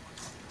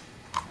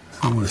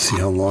 I want to see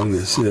how long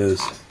this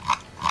is.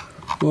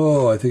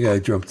 Oh, I think I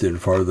jumped in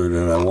farther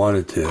than I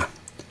wanted to.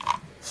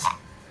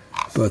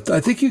 But I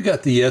think you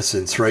got the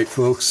essence, right,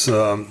 folks?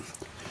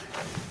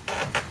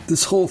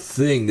 This whole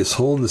thing, this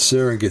whole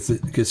NESARA and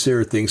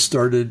GESARA thing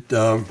started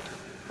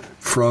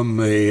from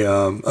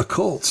a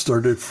cult,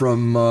 started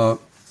from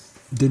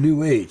the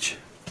New Age.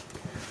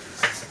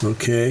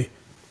 Okay?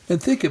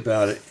 And think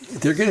about it.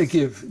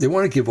 They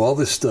want to give all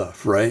this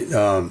stuff, right?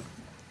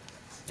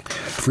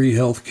 Free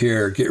health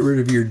care, get rid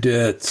of your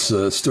debts,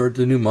 start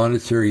the new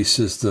monetary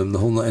system, the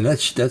whole, and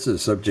that's a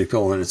subject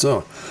all on its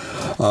own.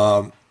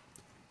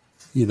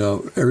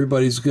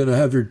 Everybody's going to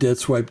have their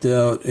debts wiped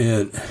out,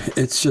 and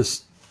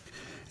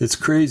it's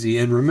crazy.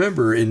 And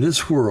remember, in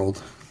this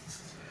world,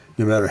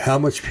 no matter how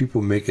much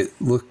people make it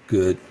look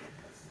good,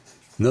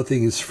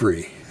 nothing is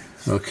free.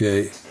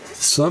 Okay?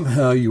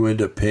 Somehow you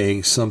end up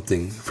paying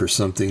something for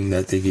something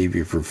that they gave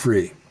you for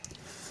free.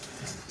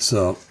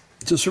 So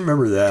just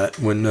remember that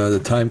when the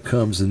time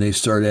comes and they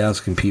start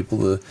asking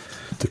people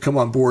to come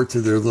on board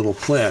to their little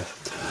plan.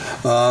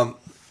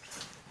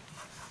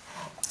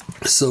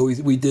 So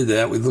we did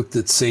that. We looked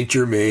at Saint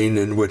Germain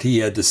and what he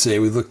had to say.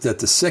 We looked at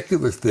the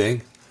secular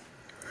thing.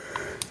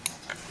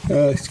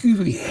 And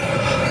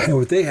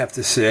what they have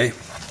to say.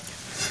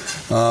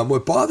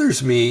 What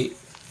bothers me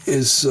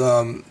is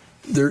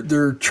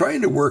they're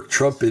trying to work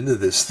Trump into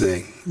this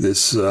thing,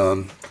 this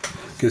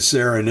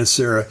GESARA and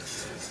NESARA.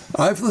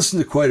 I've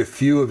listened to quite a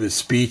few of his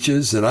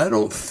speeches, and I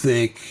don't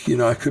think,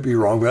 I could be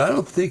wrong, but I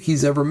don't think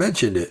he's ever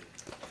mentioned it.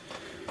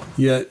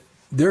 Yet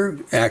they're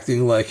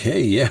acting like,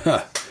 hey,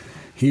 yeah,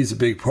 he's a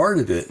big part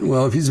of it.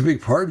 Well, if he's a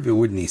big part of it,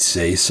 wouldn't he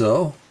say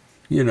so?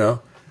 I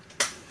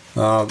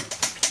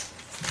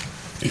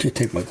should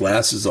take my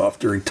glasses off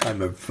during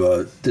time of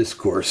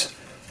discourse.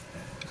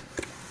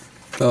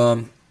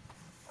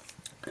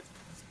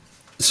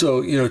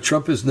 So,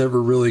 Trump has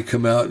never really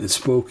come out and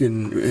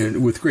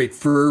spoken with great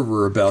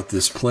fervor about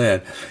this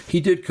plan. He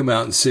did come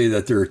out and say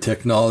that there are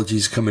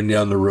technologies coming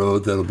down the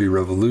road that'll be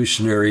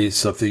revolutionary,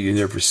 something you've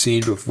never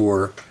seen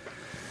before.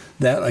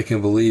 That I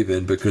can believe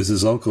in because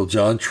his uncle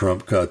John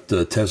Trump got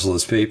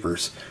Tesla's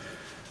papers.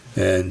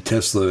 And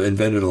Tesla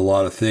invented a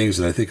lot of things,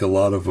 and I think a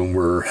lot of them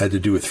had to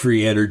do with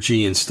free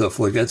energy and stuff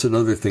like that. That's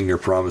another thing they're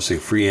promising,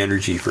 free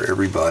energy for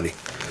everybody.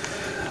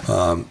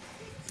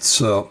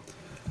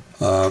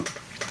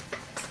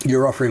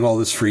 You're offering all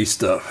this free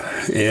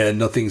stuff, and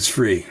nothing's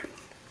free.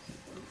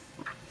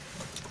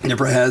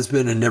 Never has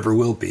been and never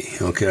will be,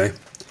 okay?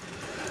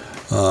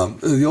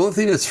 The only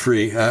thing that's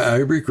free, I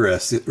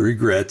regress. The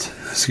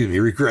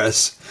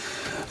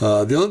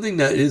only thing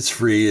that is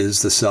free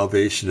is the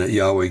salvation that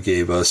Yahweh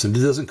gave us, and it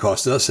doesn't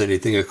cost us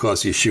anything. It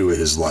costs Yeshua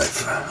his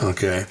life,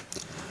 okay?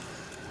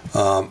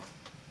 Wow,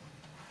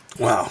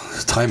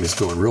 time is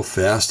going real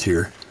fast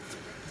here.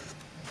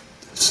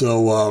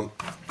 So,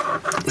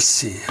 let's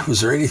see.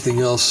 Was there anything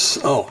else?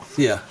 Oh,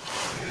 yeah.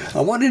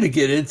 I wanted to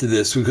get into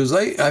this because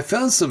I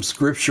found some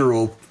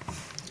scriptural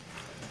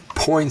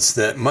points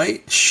that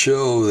might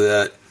show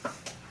that.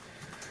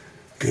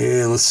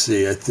 Yeah, let's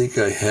see. I think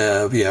I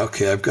have. Yeah,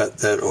 okay. I've got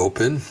that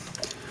open.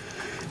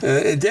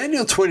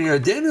 Daniel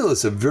 29. Daniel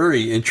is a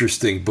very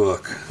interesting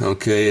book.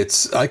 Okay,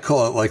 I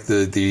call it like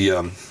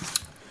the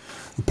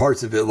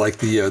parts of it like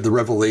the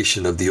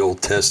revelation of the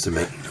Old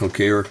Testament.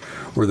 Okay, or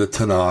the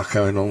Tanakh.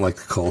 I don't like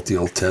to call it the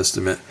Old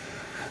Testament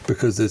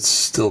because it's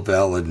still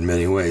valid in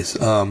many ways.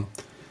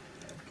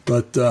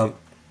 But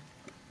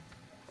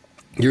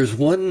there's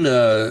one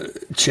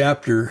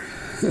chapter,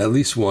 at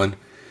least one,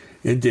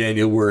 in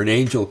Daniel where an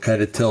angel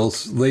kind of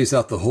lays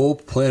out the whole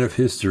plan of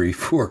history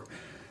for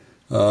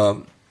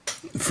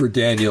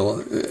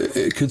Daniel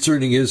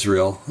concerning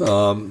Israel,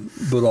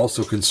 but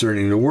also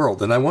concerning the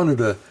world. And I wanted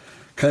to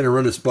kind of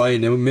run this by,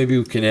 and then maybe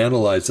we can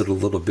analyze it a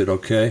little bit,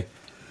 okay?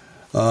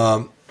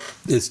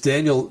 It's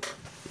Daniel.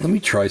 Let me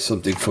try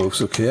something,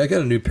 folks, okay? I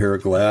got a new pair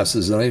of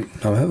glasses, and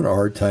I'm having a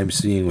hard time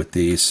seeing with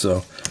these,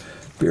 so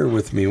bear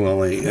with me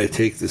while I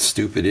take this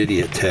stupid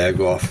idiot tag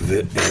off of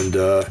it and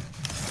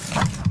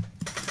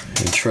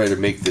try to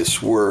make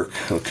this work,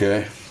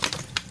 okay?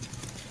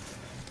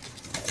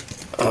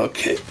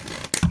 Okay.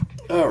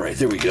 All right,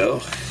 there we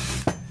go.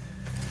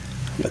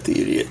 Got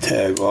the idiot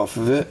tag off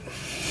of it.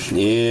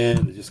 And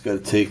I just got to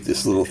take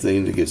this little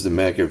thing that gives the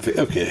Mac.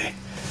 Okay.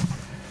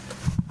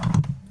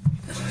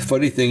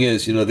 Funny thing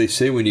is, they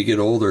say when you get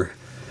older,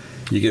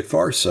 you get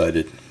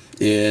farsighted.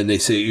 And they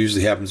say it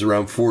usually happens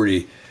around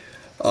 40.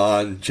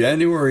 on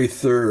January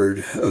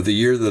 3rd of the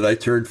year that I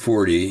turned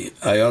 40,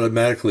 I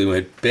automatically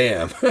went,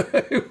 bam.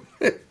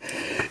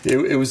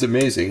 It was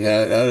amazing.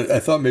 I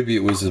thought maybe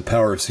it was the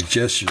power of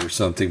suggestion or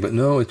something, but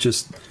no, it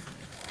just,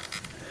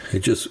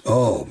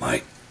 oh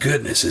my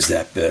goodness, is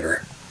that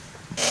better?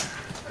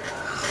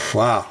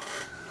 Wow.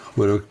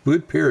 What a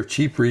good pair of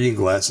cheap reading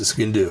glasses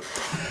can do.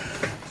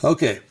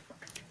 Okay.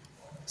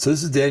 So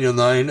this is Daniel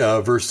 9,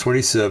 verse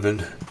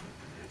 27,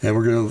 and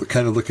we're going to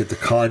kind of look at the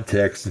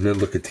context and then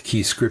look at the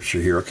key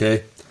scripture here,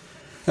 okay?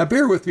 Now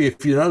bear with me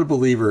if you're not a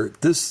believer.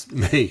 This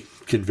may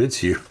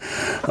convince you.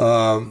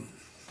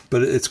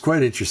 But it's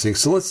quite interesting.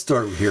 So let's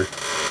start here.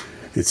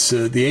 It's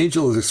the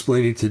angel is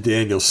explaining to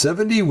Daniel,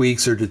 70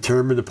 weeks are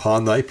determined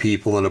upon thy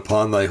people and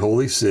upon thy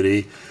holy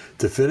city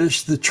to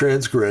finish the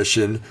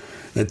transgression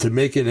and to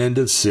make an end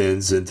of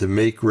sins and to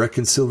make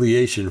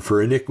reconciliation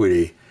for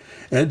iniquity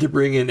and to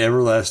bring in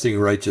everlasting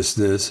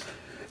righteousness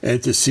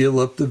and to seal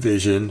up the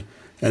vision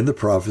and the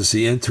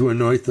prophecy and to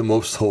anoint the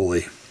most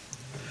holy.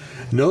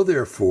 Know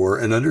therefore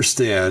and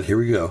understand, here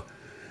we go,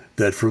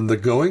 that from the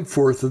going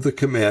forth of the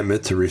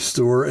commandment to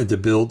restore and to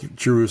build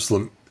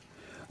Jerusalem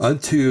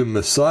unto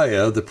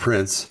Messiah the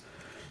Prince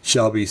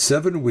shall be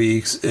 7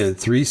 weeks and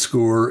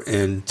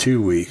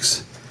 62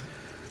 weeks.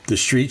 The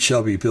street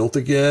shall be built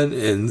again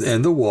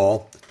and the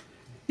wall,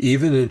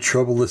 even in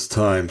troublous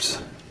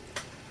times.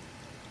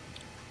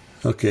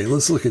 Okay,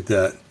 let's look at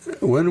that.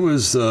 When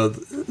was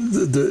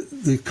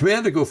the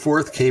command to go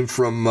forth came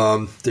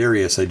from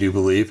Darius, I do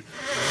believe,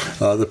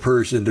 the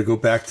Persian, to go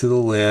back to the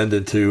land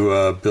and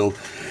to build.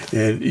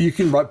 And you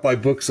can buy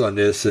books on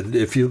this, and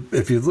if you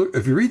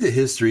read the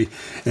history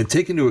and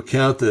take into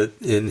account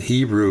that in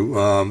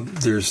Hebrew,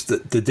 there's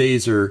the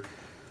days are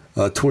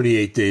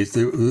 28 days.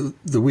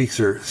 The weeks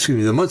are,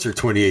 the months are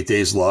 28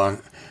 days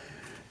long,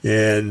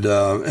 and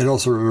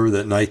also remember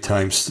that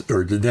nighttime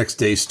or the next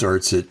day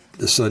starts at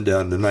the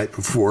sundown the night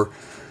before.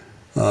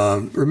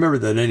 Remember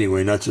that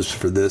anyway, not just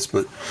for this,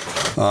 but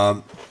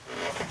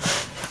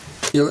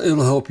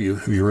it'll help you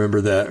if you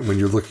remember that when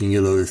you're looking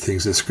at other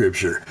things in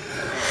Scripture.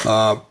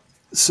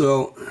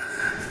 So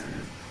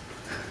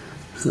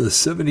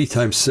 70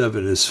 times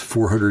 7 is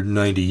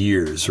 490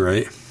 years,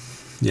 right?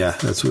 Yeah,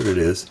 that's what it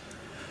is.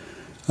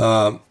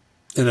 And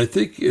I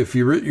think if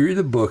you read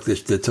a book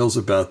that tells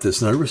about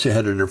this, and I wish I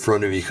had it in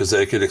front of me because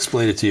I could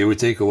explain it to you. It would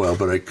take a while,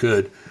 but I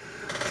could.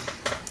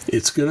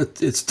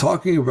 It's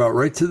talking about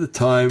right to the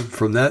time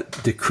from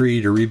that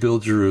decree to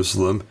rebuild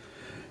Jerusalem,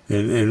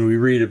 and we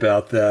read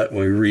about that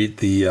when we read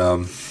the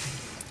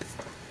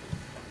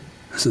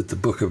is it the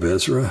book of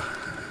Ezra?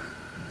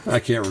 I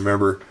can't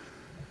remember.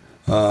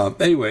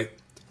 Anyway,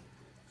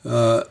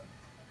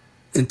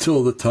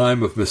 until the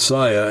time of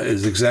Messiah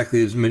is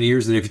exactly as many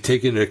years. And if you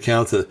take into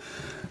account the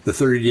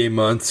 30-day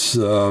months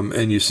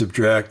and you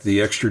subtract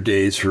the extra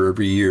days for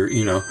every year,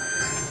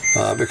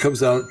 it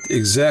comes out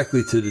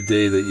exactly to the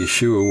day that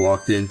Yeshua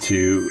walked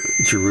into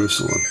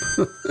Jerusalem.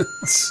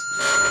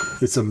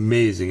 It's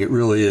amazing. It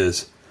really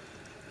is.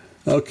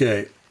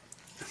 Okay,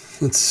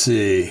 let's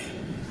see.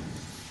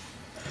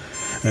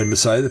 And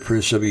Messiah the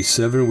Prince shall be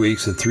 7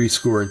 weeks and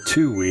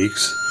 62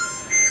 weeks.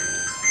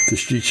 The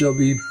street shall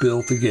be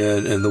built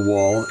again, and the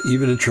wall,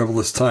 even in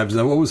troublous times.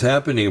 Now, what was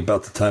happening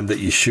about the time that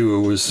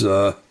Yeshua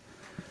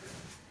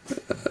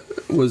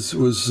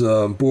was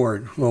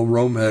born? Well,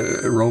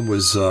 Rome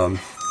was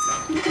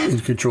in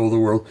control of the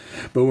world,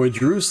 but when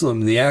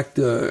Jerusalem, the act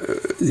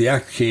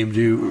came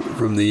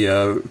from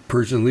the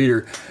Persian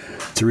leader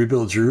to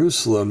rebuild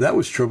Jerusalem. That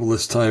was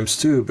troublous times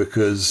too,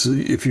 because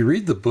if you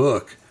read the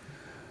book,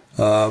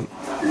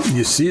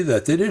 you see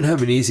that they didn't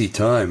have an easy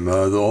time.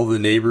 All the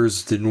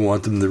neighbors didn't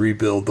want them to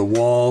rebuild the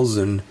walls,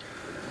 and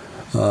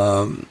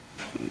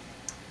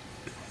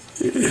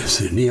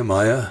is it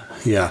Nehemiah?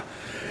 Yeah,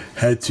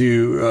 had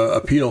to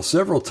appeal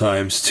several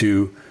times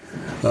to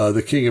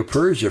the king of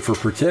Persia for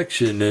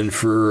protection and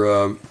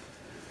for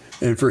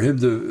him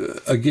to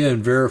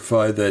again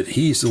verify that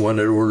he's the one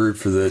that ordered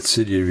for that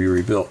city to be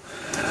rebuilt.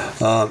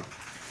 All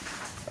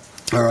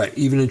right,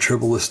 even in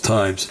troublous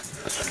times.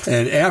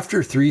 And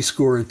after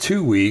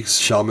 62 weeks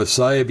shall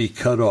Messiah be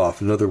cut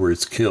off, in other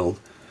words, killed,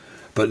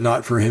 but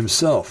not for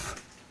himself.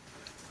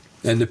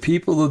 And the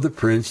people of the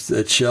prince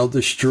that shall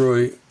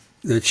destroy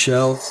the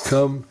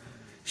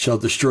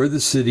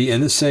city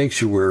and the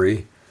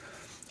sanctuary,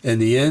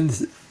 and the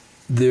end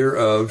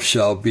thereof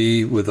shall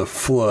be with a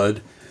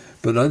flood,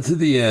 but unto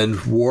the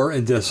end wars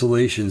and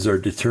desolations are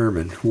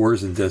determined.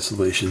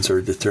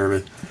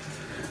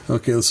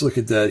 Okay, let's look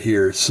at that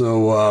here.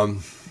 So,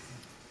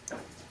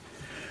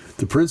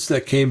 the prince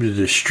that came to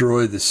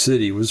destroy the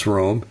city was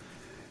Rome.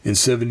 In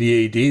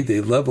 70 AD, they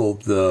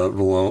leveled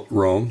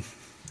Rome.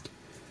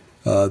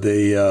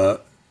 They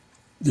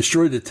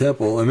destroyed the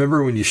temple. I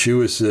remember when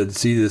Yeshua said,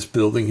 see this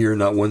building here,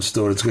 not one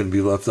stone is going to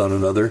be left on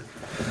another.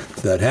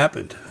 That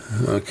happened.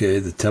 Okay,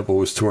 the temple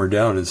was torn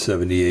down in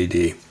 70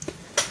 AD.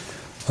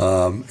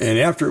 And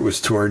after it was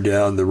torn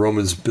down, the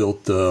Romans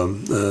built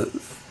a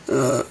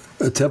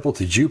temple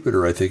to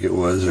Jupiter, I think it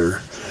was.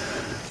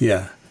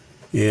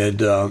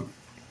 And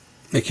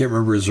I can't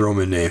remember his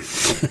Roman name.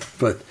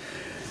 But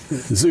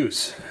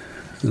Zeus.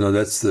 No,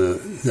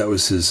 that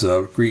was his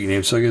Greek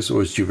name, so I guess it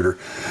was Jupiter.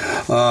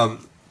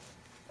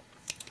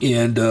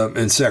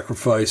 And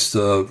sacrificed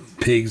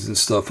pigs and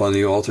stuff on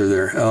the altar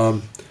there.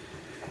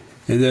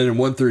 And then in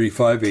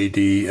 135 AD,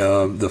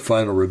 the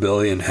final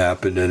rebellion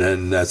happened, and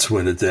then that's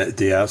when the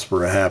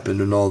diaspora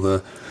happened, and all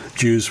the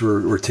Jews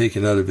were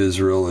taken out of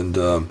Israel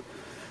and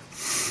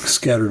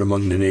scattered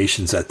among the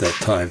nations at that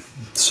time.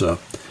 So,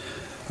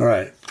 all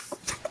right.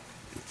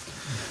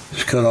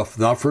 Cut off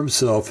not for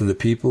himself, and the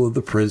people of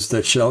the prince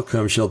that shall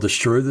come shall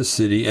destroy the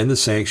city and the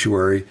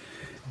sanctuary,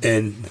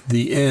 and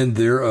the end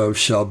thereof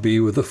shall be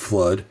with a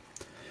flood,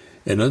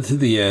 and unto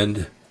the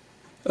end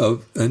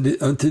of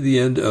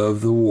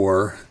the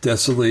war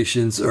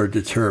desolations are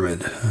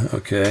determined.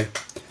 Okay,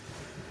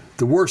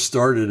 the war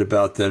started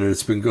about then, and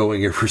it's been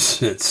going ever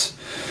since.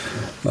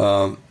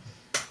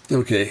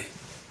 Okay,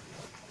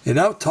 and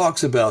now it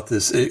talks about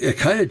this. It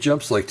kind of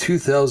jumps like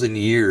 2,000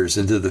 years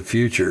into the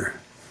future.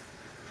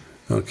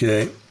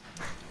 Okay,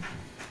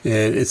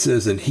 and it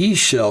says, and he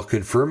shall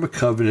confirm a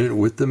covenant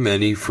with the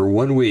many for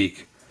 1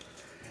 week.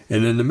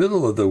 And in the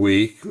middle of the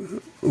week,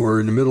 or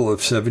in the middle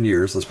of 7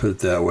 years, let's put it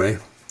that way,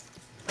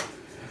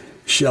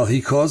 shall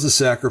he cause the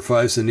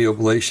sacrifice and the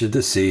oblation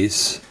to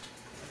cease.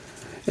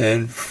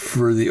 And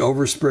for the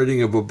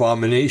overspreading of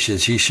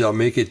abominations, he shall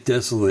make it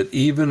desolate,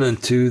 even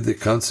unto the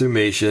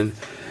consummation.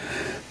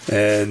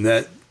 And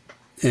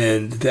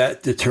that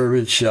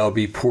determined shall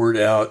be poured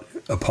out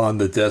upon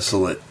the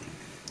desolate.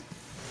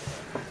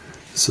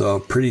 So,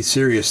 pretty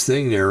serious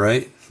thing there,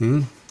 right?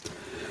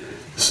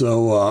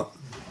 So,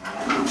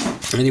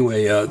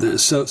 anyway,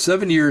 so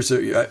 7 years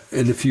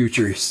in the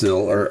future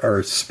still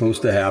are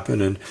supposed to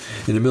happen, and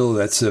in the middle of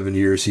that 7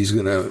 years, he's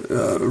going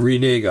to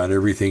renege on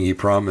everything he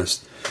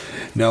promised.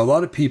 Now, a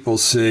lot of people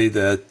say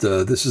that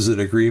this is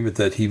an agreement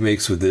that he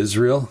makes with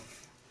Israel.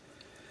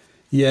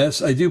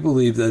 Yes, I do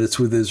believe that it's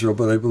with Israel,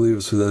 but I believe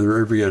it's with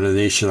every other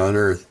nation on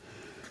earth,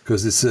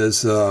 because it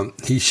says,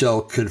 he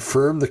shall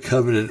confirm the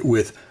covenant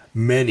with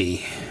many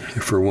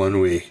for 1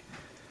 week.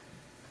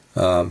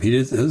 He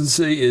doesn't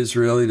say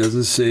Israel. He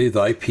doesn't say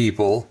thy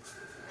people.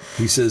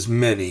 He says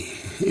many.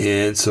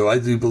 And so I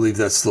do believe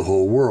that's the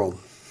whole world.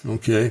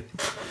 Okay.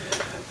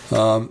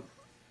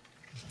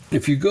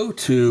 If you go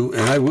to,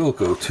 and I will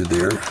go to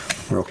there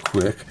real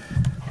quick.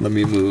 Let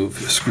me move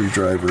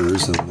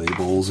screwdrivers and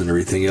labels and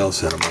everything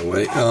else out of my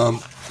way.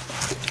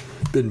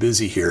 Been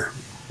busy here.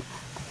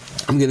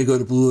 I'm going to go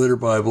to Blue Letter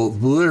Bible.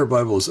 Blue Letter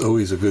Bible is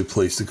always a good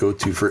place to go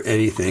to for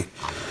anything.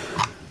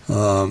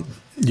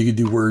 You can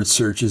do word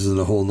searches in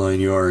the whole 9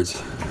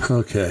 yards.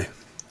 Okay.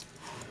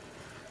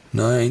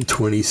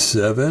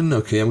 927.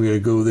 Okay, I'm going to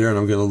go there and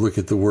I'm going to look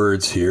at the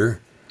words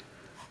here.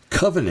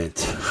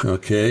 Covenant.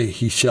 Okay,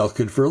 he shall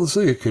confirm. Let's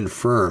look at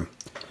confirm.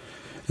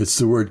 It's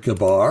the word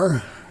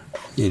gabar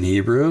in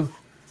Hebrew.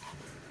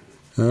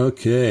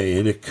 Okay,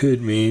 and it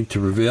could mean to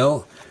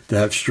prevail, to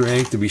have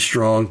strength, to be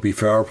strong, to be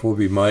powerful, to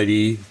be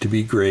mighty, to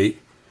be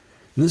great.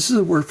 And this is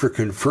a word for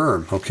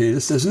confirm. Okay,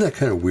 isn't that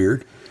kind of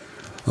weird?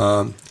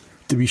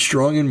 To be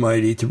strong and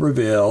mighty, to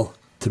prevail,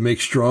 to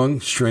make strong,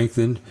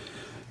 strengthen,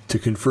 to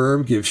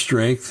confirm, give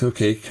strength.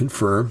 Okay,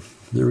 confirm.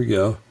 There we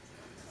go.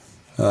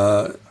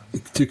 To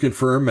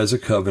confirm as a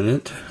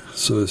covenant,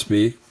 so to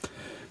speak.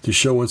 To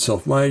show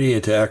oneself mighty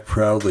and to act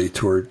proudly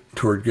toward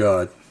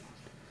God.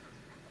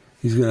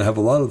 He's going to have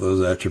a lot of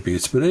those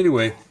attributes. But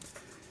anyway,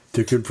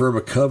 to confirm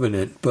a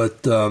covenant.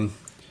 But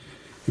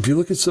if you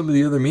look at some of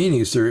the other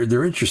meanings,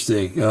 they're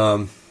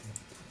interesting.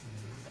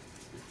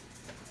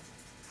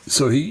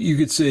 So you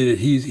could say that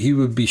he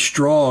would be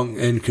strong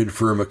and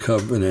confirm a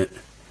covenant,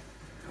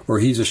 or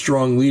he's a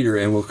strong leader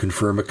and will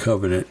confirm a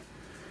covenant,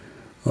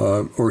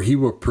 or he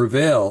will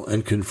prevail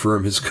and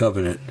confirm his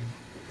covenant.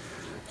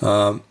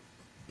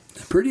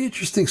 Pretty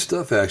interesting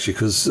stuff, actually,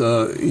 because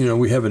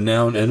we have a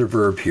noun and a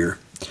verb here.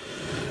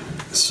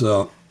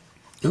 So,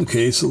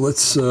 okay, so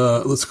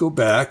let's go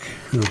back,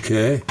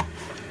 okay,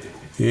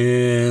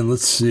 and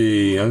let's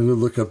see. I'm going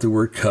to look up the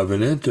word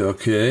covenant,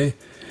 okay.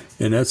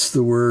 And that's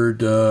the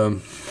word,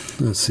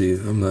 let's see,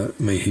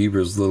 my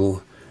Hebrew's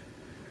little,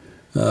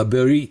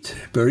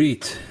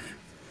 berit,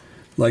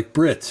 like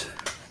Brit.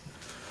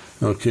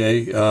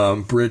 Okay,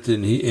 Brit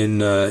in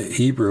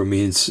Hebrew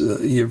means,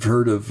 you've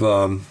heard of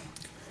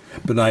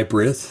B'nai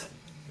B'rith.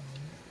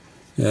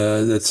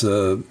 That's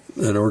an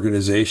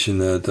organization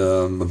that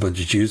a bunch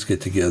of Jews get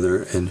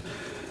together and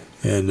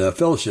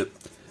fellowship.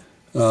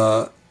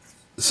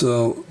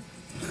 So,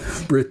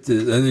 Brit,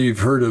 and then you've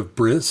heard of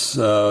bris.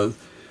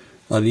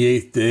 On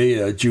the 8th day,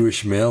 a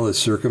Jewish male is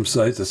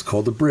circumcised. It's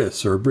called a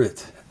bris or a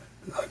brit.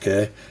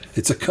 Okay?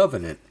 It's a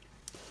covenant.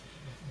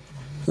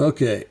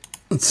 Okay,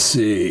 let's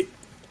see.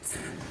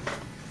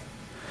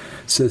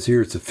 It says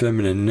here it's a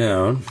feminine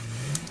noun.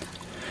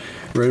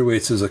 Right away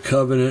it says a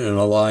covenant, an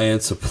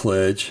alliance, a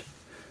pledge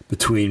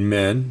between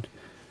men.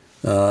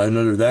 And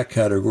under that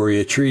category,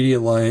 a treaty,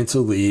 alliance,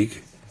 a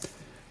league,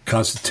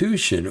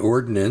 constitution,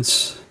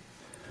 ordinance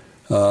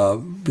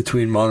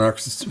between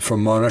monarchs,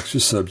 from monarchs to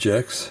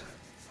subjects.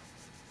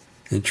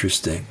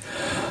 Interesting.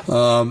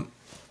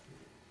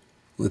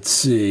 let's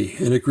see,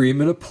 an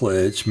agreement, a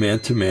pledge, man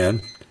to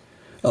man,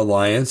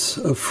 alliance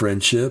of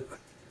friendship,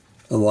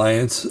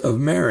 alliance of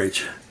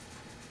marriage.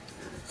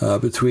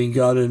 Between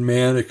God and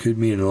man, it could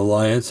mean an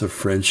alliance of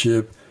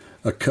friendship,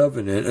 a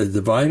covenant, a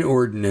divine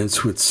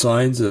ordinance with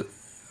signs or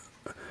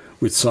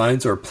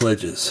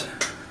pledges.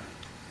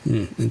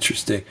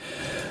 Interesting.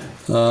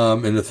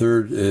 And the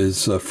third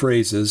is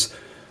phrases,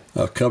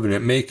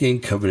 covenant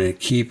making, covenant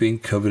keeping,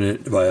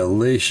 covenant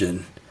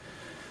violation.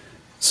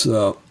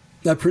 So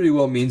that pretty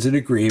well means an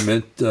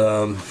agreement.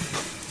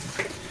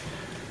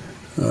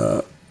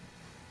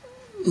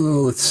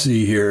 Let's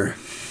see here.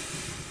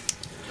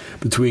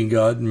 Between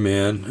God and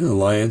man,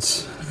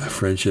 alliance,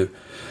 friendship.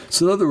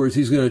 So in other words,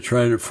 he's going to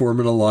try to form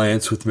an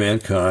alliance with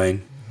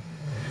mankind,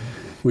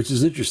 which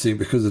is interesting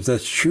because if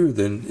that's true,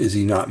 then is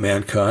he not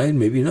mankind?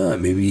 Maybe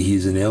not. Maybe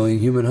he's an alien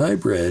human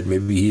hybrid.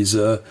 Maybe he's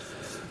a,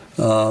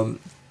 what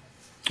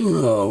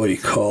do you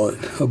call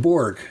it? A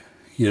Borg,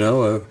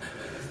 a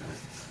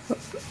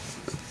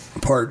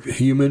part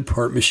human,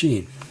 part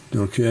machine.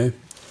 Okay.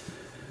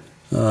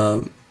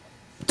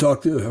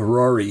 Talk to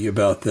Harari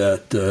about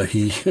that.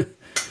 He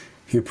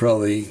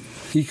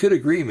could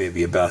agree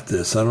maybe about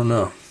this. I don't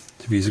know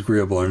if he's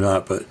agreeable or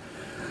not, but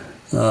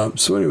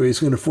so anyway, he's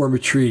going to form a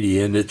treaty,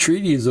 and the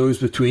treaty is always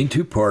between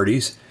two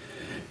parties.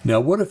 Now,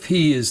 what if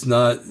he is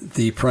not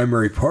the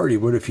primary party?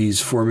 What if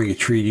he's forming a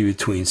treaty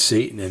between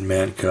Satan and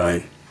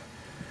mankind?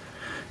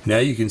 Now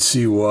you can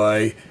see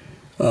why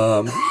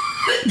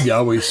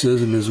Yahweh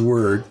says in his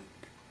word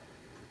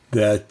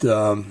that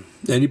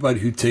anybody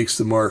who takes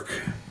the mark,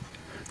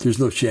 there's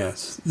no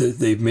chance.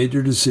 They've made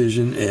their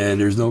decision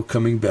and there's no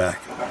coming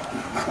back.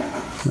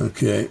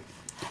 Okay.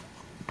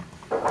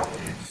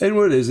 And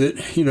what is it?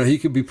 He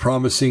could be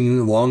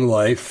promising long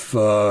life,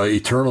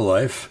 eternal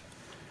life.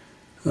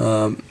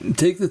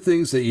 Take the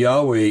things that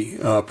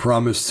Yahweh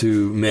promised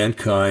to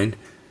mankind,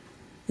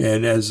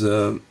 and as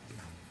the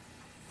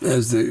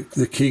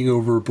king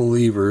over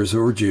believers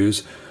or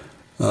Jews,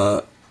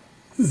 that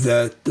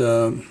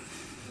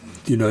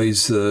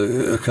he's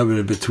a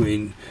covenant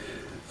between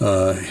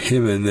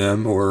him and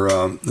them, or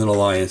an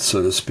alliance,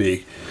 so to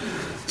speak.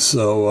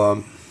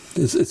 So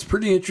it's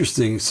pretty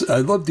interesting. I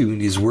love doing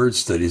these word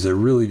studies. I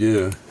really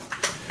do.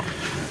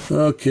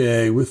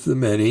 Okay, with the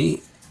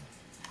many.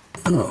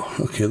 Oh,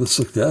 okay. Let's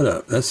look that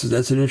up. That's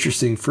an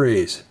interesting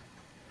phrase.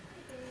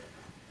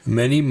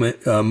 Many,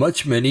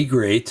 much, many,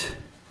 great,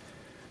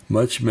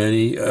 much,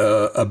 many,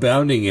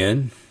 abounding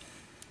in,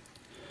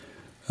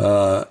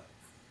 more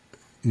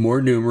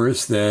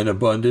numerous than,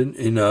 abundant,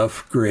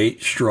 enough,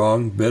 great,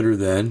 strong, better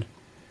than,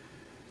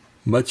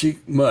 much,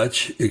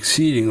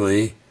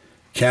 exceedingly,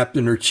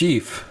 captain or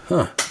chief.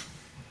 The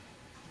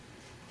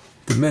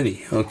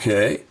many.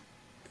 Okay.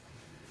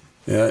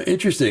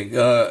 Interesting.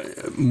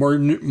 More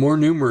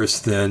numerous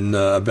than,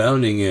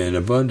 abounding in,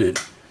 abundant,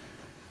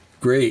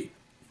 great,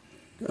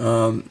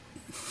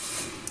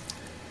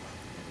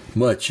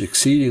 much,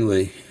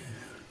 exceedingly.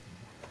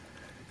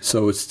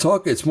 So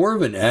it's more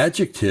of an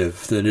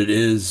adjective than it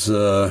is,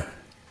 because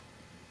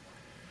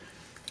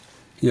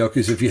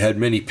if you had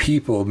many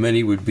people,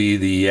 many would be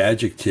the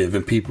adjective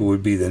and people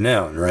would be the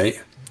noun, right?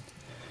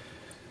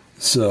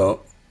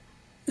 So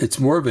it's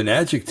more of an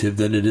adjective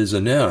than it is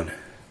a noun.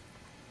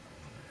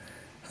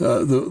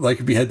 Like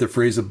if you had the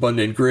phrase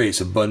abundant grace,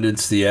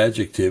 abundance the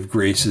adjective,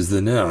 grace is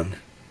the noun.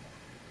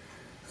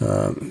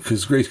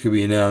 Because grace could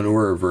be a noun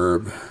or a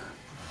verb.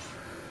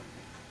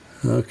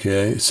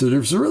 Okay, so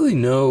there's really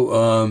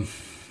nothing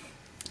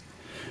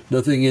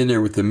in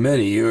there with the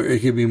many.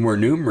 It could be more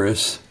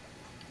numerous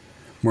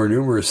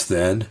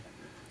than,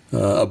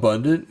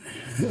 abundant,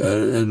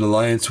 an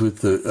alliance with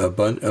the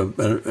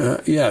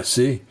abundant. Yeah,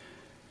 see?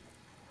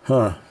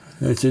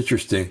 That's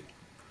interesting.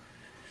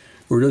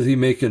 Or does he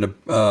make an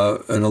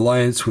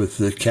alliance with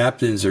the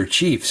captains or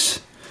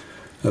chiefs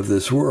of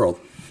this world?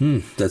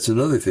 That's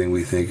another thing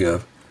we think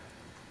of.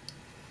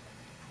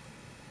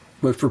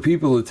 But for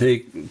people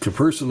to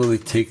personally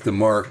take the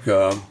mark,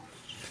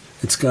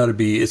 it's got to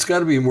be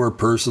a more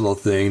personal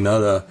thing,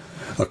 not a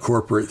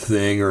corporate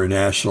thing or a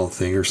national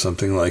thing or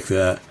something like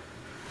that.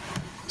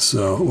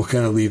 So we'll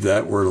kind of leave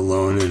that word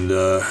alone and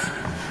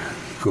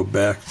go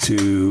back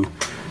to.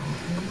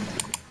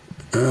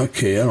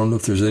 Okay, I don't know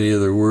if there's any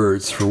other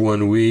words for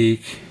 1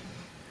 week.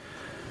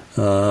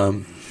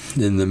 In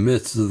the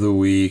midst of the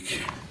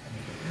week,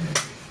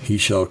 he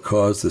shall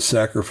cause the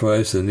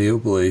sacrifice and the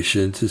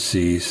oblation to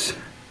cease.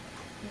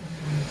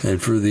 And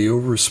for the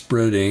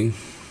overspreading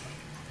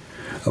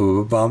of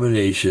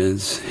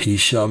abominations, he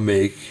shall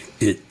make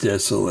it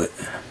desolate.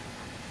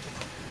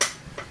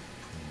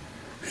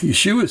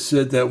 Yeshua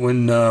said that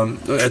when,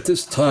 at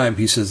this time,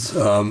 he says,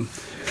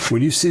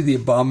 when you see the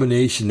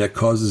abomination that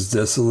causes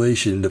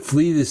desolation, to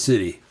flee the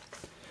city.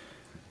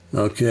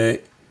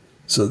 Okay?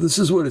 So this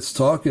is what it's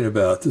talking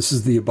about. This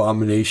is the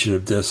abomination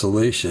of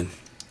desolation.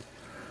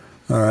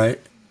 All right?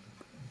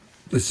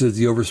 It says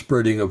the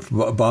overspreading of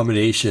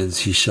abominations,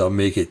 he shall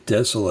make it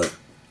desolate.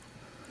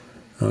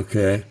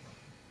 Okay?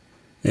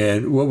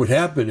 And what would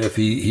happen if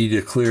he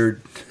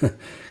declared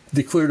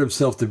declared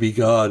himself to be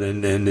God,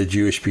 and the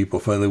Jewish people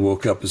finally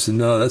woke up and said,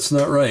 no, that's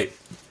not right.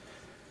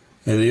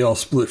 And they all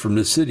split from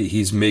the city.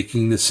 He's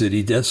making the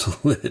city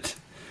desolate.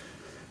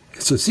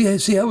 So see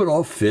how it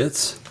all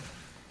fits?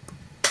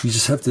 You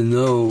just have to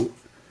know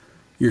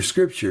your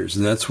scriptures,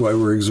 and that's why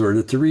we're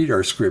exhorted to read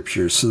our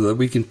scriptures, so that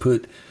we can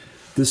put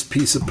this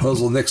piece of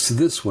puzzle next to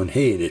this one.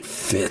 Hey, and it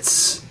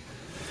fits.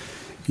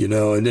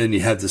 And then you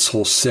have this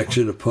whole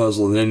section of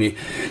puzzle, and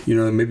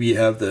then maybe you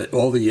have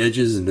all the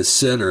edges in the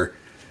center,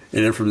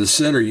 and then from the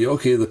center,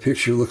 the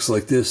picture looks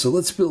like this, so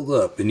let's build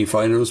up, and you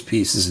find those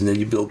pieces, and then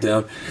you build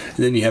down, and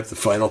then you have the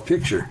final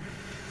picture.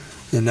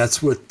 And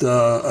that's what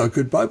a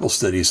good Bible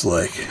study is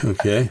like,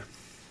 okay?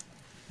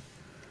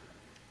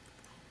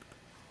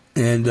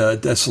 And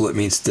desolate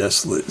means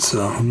desolate,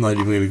 so I'm not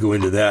even going to go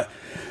into that.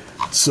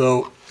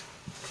 So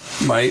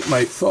my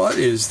thought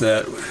is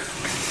that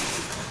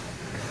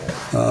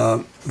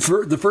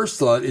the first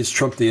thought is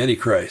Trump the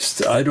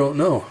Antichrist. I don't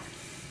know.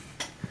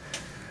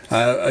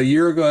 A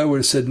year ago, I would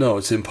have said, no,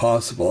 it's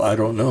impossible. I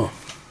don't know.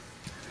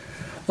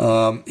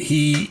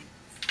 He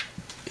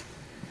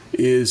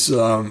is...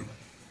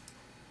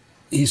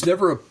 he's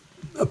never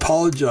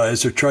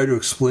apologized or tried to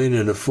explain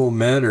in a full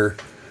manner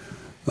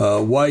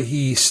why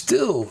he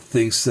still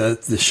thinks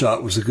that the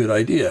shot was a good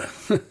idea.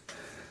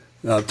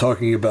 I'm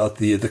talking about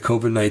the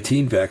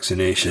COVID-19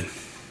 vaccination,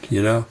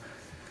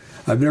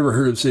 I've never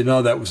heard him say,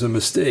 no, that was a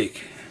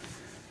mistake.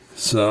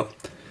 So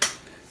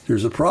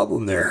there's a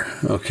problem there,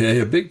 okay?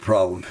 A big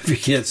problem if you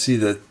can't see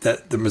the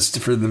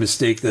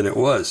mistake that it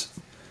was.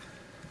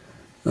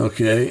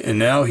 Okay, and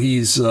now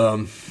he's...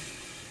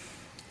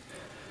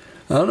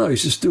 I don't know,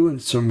 he's just doing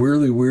some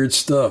really weird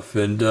stuff,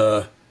 and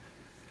I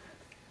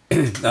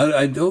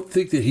don't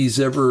think that he's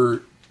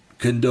ever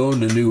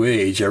condoned a new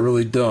age. I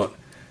really don't.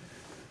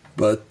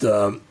 But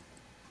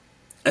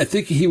I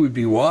think he would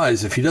be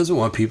wise, if he doesn't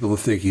want people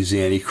to think he's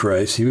the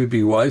Antichrist, he would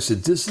be wise to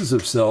distance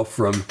himself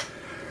from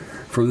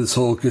this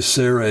whole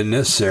Gesera and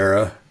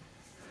Nesera.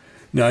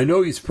 Now, I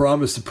know he's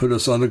promised to put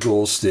us on a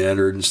gold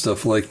standard and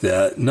stuff like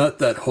that. Not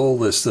that whole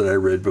list that I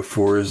read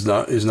before is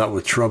not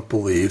what Trump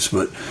believes,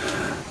 but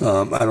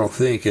I don't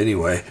think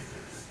anyway.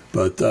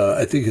 But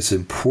I think it's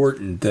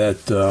important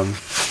that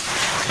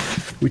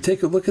we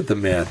take a look at the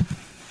man.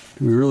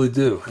 We really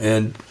do.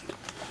 And,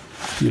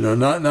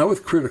 not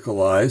with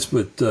critical eyes,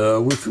 but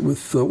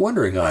with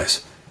wondering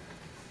eyes.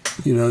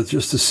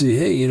 Just to see,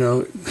 hey,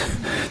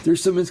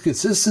 there's some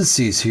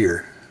inconsistencies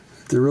here.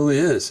 There really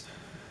is.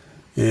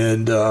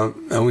 And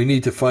we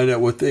need to find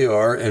out what they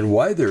are and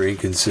why they're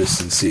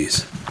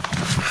inconsistencies.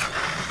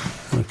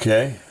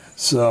 Okay,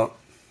 so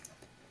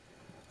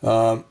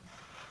the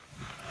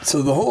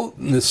whole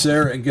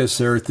Nesera and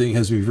Gesera thing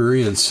has me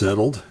very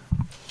unsettled.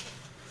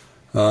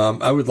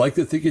 I would like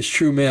to think it's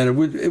true, man.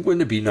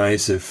 Wouldn't it be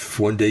nice if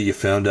one day you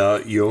found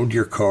out you owned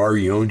your car,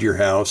 you owned your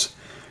house,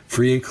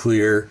 free and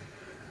clear,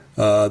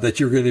 that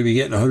you're going to be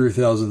getting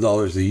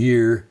 $100,000 a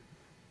year,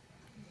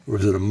 or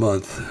was it a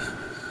month?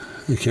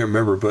 I can't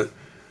remember, but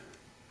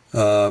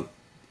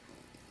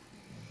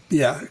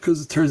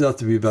because it turns out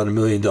to be about $1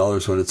 million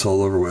when it's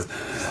all over with.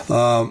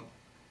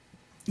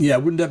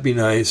 Wouldn't that be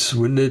nice?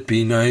 Wouldn't it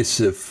be nice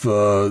if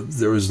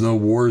there was no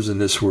wars in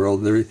this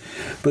world?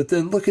 But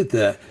then look at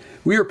that.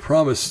 We are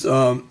promised,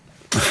 that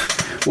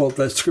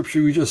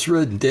scripture we just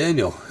read in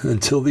Daniel,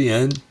 until the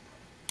end,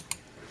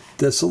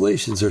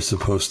 desolations are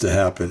supposed to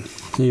happen.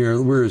 Here,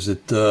 where is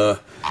it? I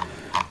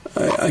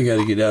got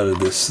to get out of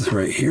this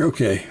right here.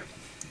 Okay.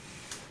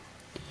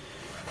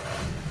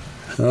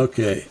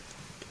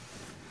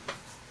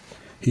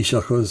 He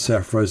shall cause the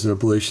sacrifice and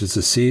oblations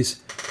to cease,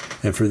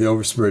 and for the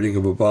overspreading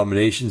of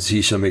abominations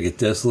he shall make it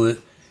desolate,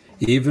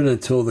 even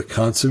until the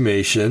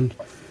consummation,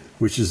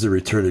 which is the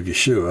return of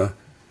Yeshua,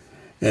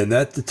 and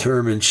that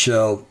determined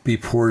shall be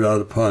poured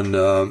out upon...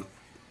 there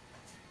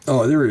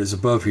it is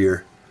above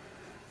here.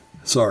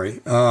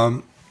 Sorry.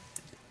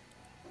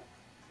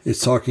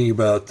 It's talking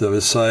about the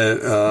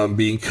Messiah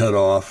being cut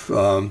off,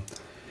 and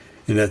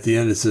at the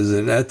end it says,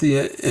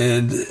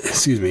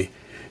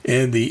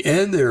 and the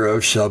end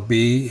thereof shall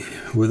be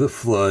with a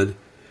flood,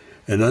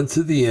 and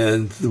unto the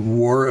end the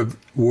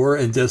war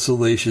and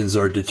desolations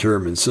are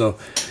determined. So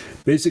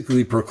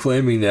basically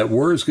proclaiming that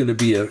war is going to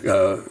be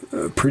a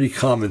pretty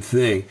common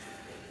thing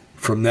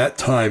from that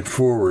time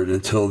forward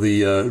until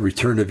the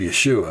return of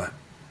Yeshua.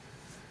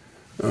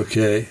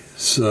 Okay,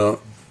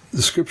 so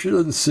the scripture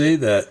doesn't say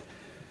that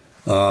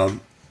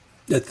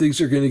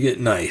things are going to get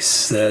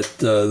nice, that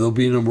there'll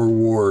be no more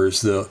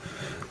wars, that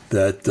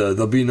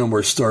there'll be no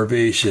more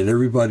starvation,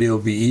 everybody will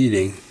be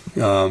eating.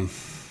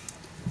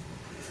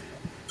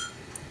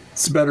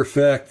 As a matter of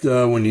fact,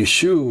 when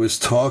Yeshua was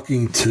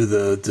talking to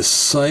the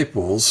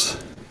disciples,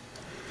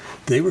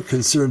 they were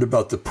concerned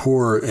about the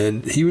poor,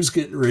 and he was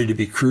getting ready to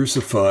be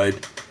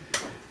crucified.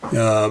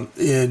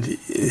 And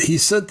he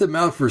sent them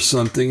out for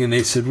something, and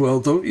they said, well,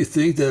 don't you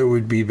think that it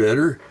would be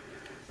better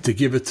to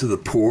give it to the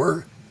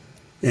poor?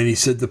 And he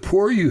said, the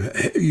poor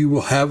you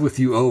will have with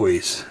you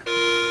always,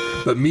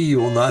 but me you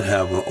will not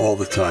have all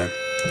the time.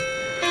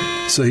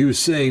 So he was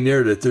saying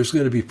there that there's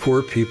going to be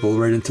poor people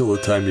right until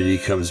the time that he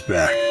comes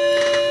back.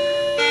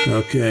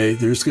 Okay,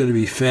 there's going to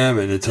be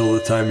famine until the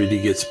time that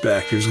he gets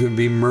back. There's going to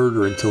be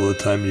murder until the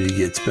time that he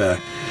gets back.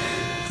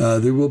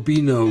 There will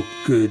be no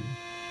good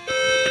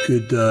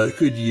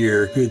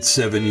year, good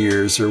 7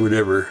 years or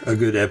whatever, a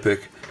good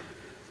epic,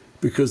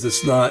 because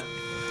it's not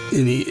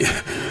in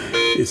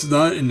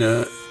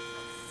the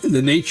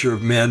nature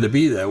of man to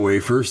be that way.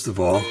 First of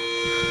all,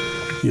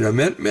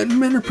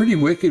 men are pretty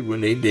wicked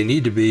when they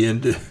need to be,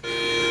 and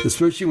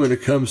especially when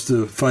it comes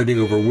to fighting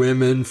over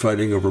women,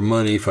 fighting over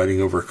money, fighting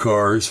over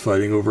cars,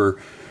 fighting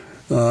over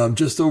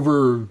just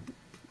over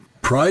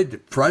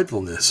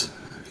pridefulness.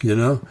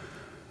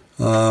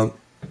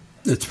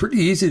 It's pretty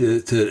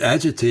easy to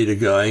agitate a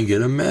guy and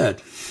get him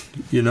mad.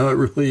 It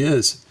really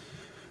is.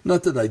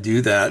 Not that I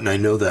do that, and I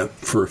know that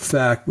for a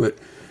fact, but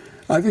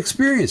I've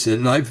experienced it,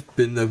 and I've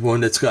been the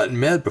one that's gotten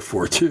mad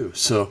before too.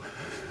 So,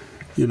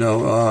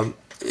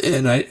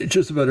 and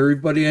just about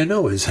everybody I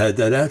know has had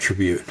that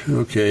attribute.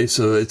 Okay,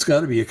 so it's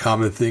got to be a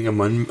common thing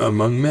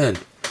among men,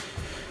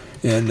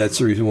 and that's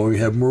the reason why we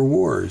have more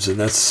wars, and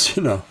that's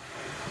the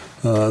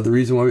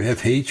reason why we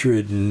have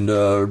hatred and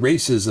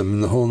racism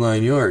and the whole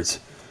 9 yards.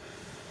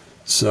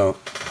 So,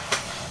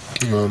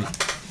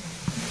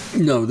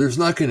 no, there's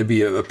not going to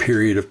be a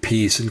period of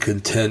peace and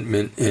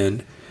contentment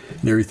and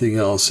everything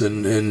else.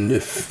 And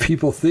if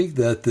people think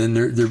that, then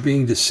they're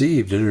being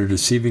deceived, and they're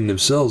deceiving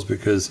themselves,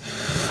 because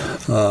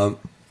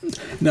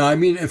now, I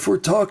mean, if we're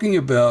talking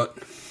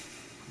about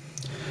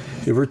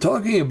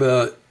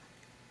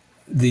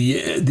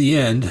the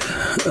end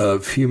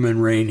of human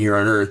reign here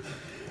on Earth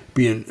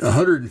being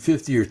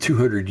 150 or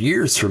 200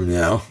 years from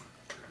now,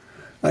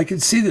 I can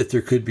see that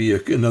there could be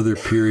another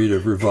period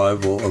of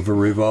revival, of a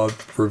revived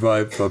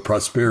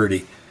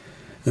prosperity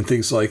and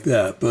things like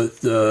that.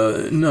 But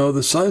no,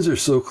 the signs are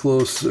so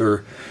close,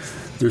 or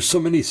there's so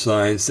many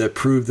signs that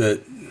prove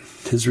that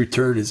his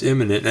return is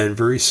imminent and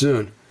very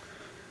soon,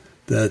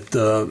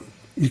 that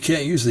you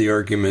can't use the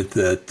argument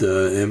that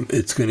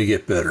it's going to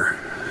get better.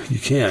 You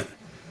can't.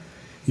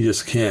 You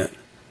just can't.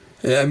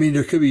 I mean,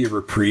 there could be a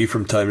reprieve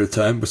from time to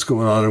time. What's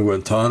going on in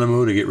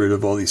Guantanamo to get rid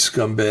of all these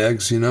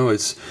scumbags?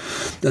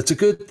 That's a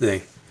good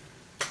thing.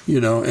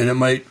 And it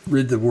might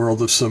rid the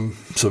world of some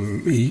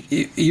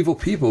evil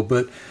people,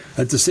 but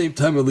at the same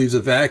time, it leaves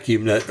a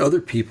vacuum that other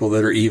people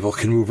that are evil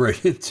can move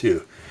right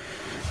into.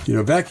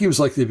 Vacuums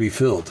like to be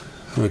filled.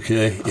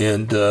 Okay,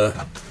 and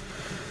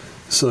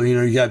so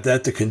you got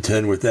that to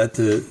contend with, that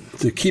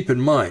to keep in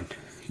mind.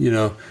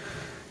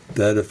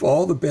 That if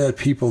all the bad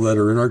people that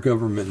are in our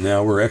government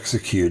now were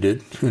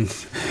executed, and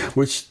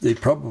which they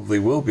probably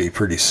will be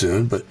pretty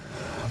soon, but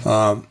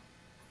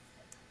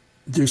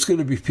there's going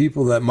to be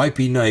people that might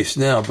be nice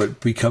now but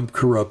become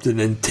corrupted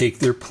and take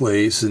their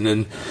place, and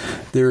then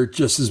they're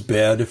just as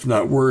bad, if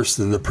not worse,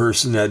 than the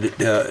person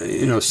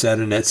that sat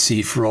in that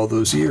seat for all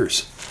those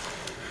years.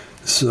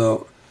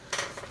 So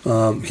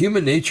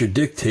human nature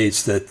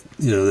dictates that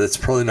that's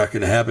probably not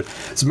going to happen.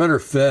 As a matter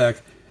of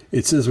fact,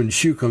 it says when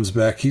Yeshua comes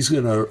back, he's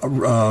going to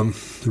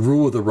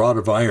rule with a rod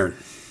of iron.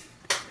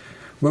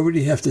 Why would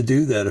he have to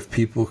do that if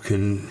people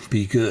can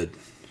be good?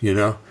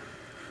 No,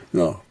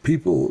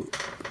 people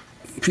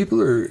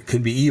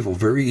can be evil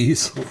very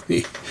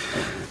easily.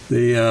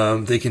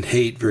 They can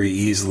hate very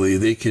easily.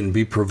 They can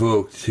be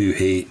provoked to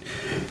hate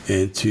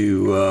and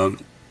to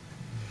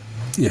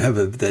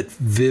have that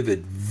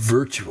vivid,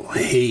 virtual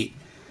hate.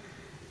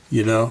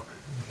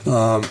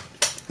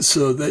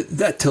 So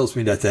that tells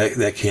me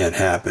that can't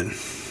happen.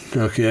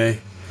 Okay,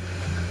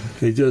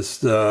 they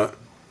just I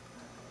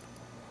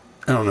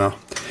don't know.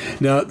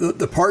 Now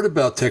the part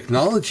about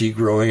technology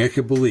growing, I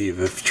could believe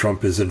if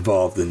Trump is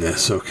involved in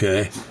this.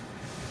 Okay,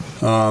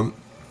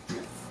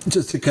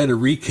 just to kind of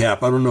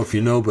recap, I don't know if you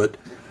know, but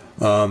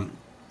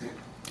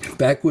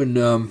back when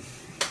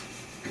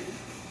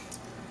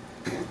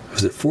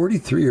was it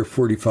 43 or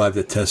 45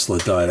 that Tesla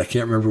died? I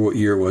can't remember what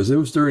year it was. It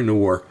was during the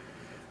war.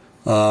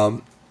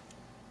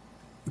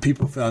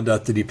 People found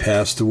out that he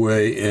passed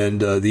away,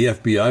 and the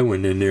FBI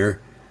went in there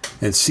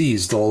and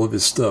seized all of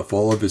his stuff,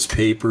 all of his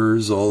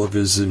papers, all of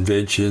his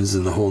inventions,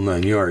 and the whole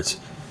 9 yards.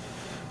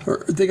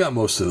 Or they got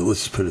most of it,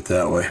 let's just put it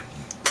that way.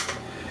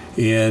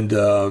 And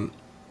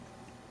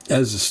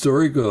as the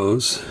story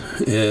goes,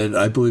 and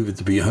I believe it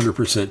to be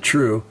 100%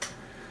 true,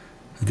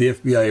 the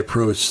FBI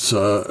approached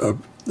a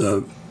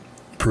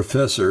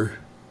professor,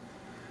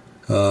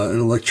 an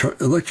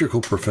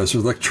electrical professor,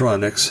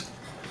 electronics,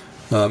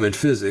 in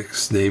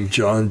physics, named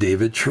John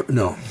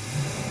Trump.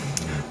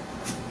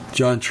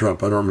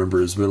 I don't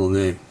remember his middle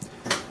name.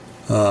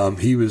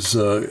 He was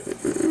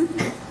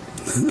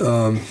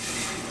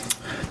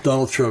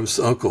Donald Trump's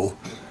uncle,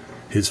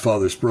 his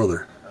father's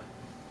brother.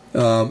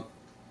 So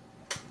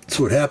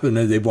what happened?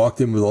 They walked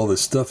in with all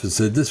this stuff and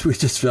said, "We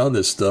just found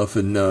this stuff,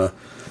 and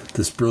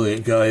this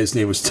brilliant guy, his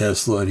name was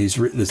Tesla, and he's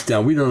written this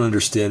down. We don't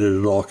understand it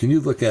at all. Can you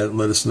look at it and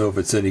let us know if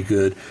it's any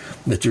good?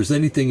 That there's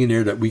anything in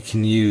there that we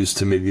can use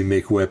to maybe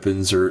make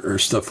weapons or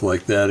stuff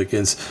like that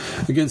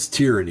against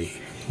tyranny,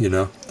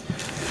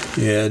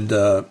 And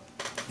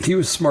he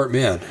was a smart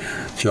man,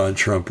 John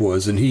Trump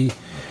was, and he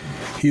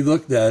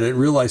looked at it and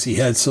realized he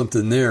had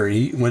something there.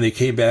 And when they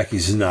came back, he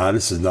said, "Nah,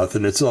 this is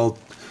nothing. It's all,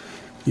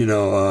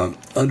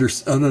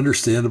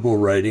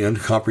 ununderstandable writing,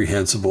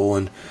 incomprehensible,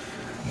 and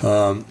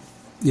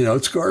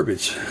it's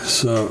garbage."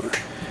 So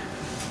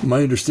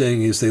my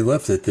understanding is they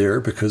left it there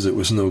because it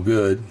was no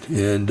good,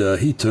 and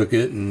he took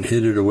it and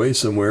hid it away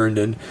somewhere,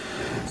 and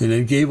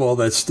then gave all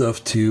that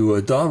stuff to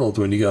Donald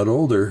when he got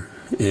older,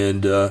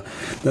 and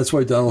that's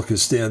why Donald can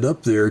stand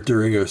up there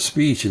during a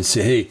speech and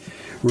say, "Hey,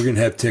 we're going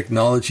to have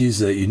technologies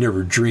that you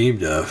never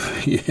dreamed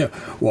of." Yeah,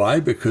 why?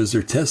 Because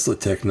they're Tesla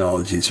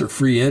technologies, or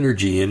free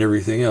energy, and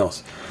everything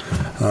else.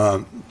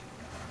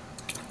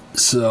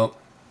 So.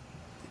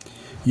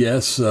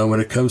 Yes, when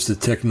it comes to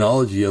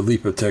technology, a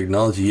leap of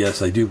technology,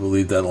 yes, I do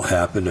believe that'll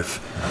happen if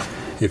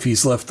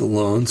he's left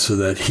alone, so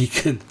that he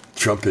can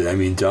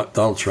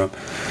Donald Trump,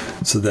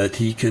 so that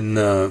he can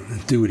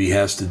do what he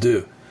has to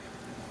do.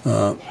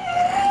 But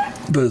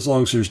as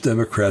long as there's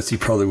Democrats, he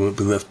probably won't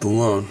be left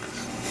alone.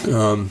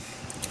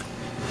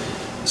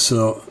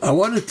 So I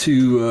wanted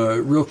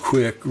to real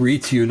quick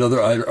read to you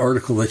another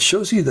article that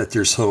shows you that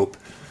there's hope.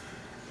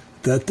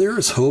 That there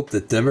is hope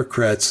that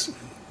Democrats.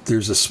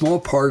 There's a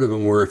small part of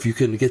them where if you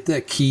can get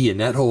that key in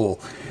that hole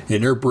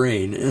in their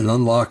brain and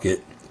unlock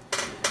it,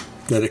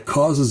 that it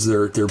causes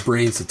their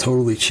brains to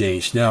totally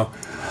change. Now,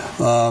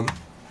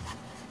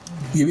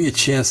 give me a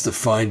chance to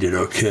find it,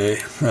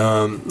 okay?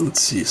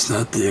 Let's see, it's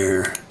not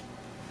there.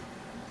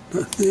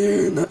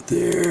 Not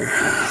there.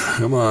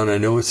 Come on, I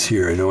know it's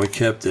here. I know I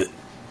kept it.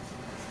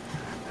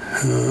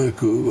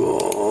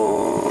 Google.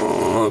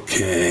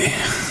 Okay.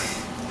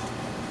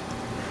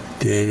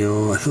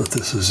 Daniel, I thought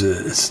this was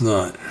it. It's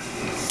not.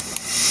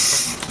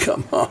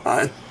 Come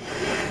on.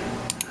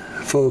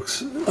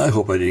 Folks, I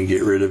hope I didn't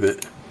get rid of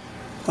it.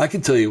 I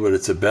can tell you what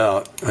it's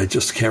about. I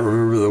just can't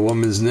remember the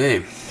woman's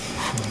name.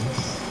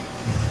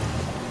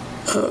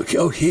 Okay,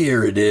 oh,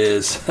 here it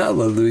is.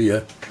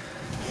 Hallelujah.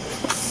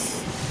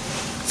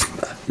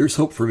 There's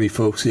hope for me,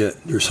 folks. Yeah,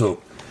 there's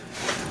hope.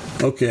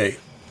 Okay,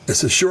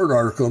 it's a short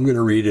article. I'm going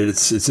to read it.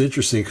 It's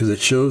interesting because it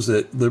shows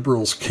that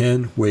liberals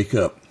can wake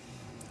up.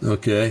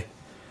 Okay?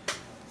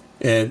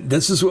 And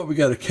this is what we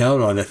got to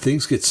count on. If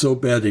things get so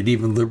bad that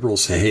even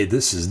liberals say, "Hey,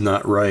 this is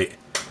not right.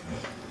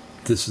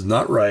 This is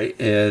not right.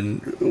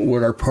 And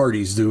what our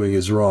party's doing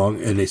is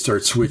wrong." And they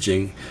start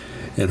switching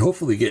and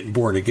hopefully getting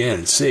born again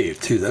and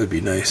saved, too. That would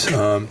be nice.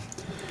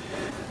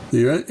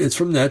 It's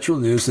from Natural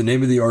News. The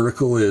name of the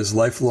article is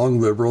 "Lifelong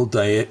Liberal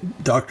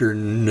Dr.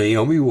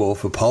 Naomi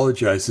Wolf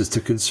Apologizes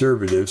to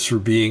Conservatives for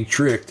Being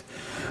Tricked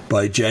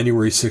by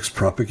January 6th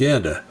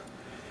Propaganda."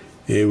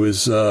 It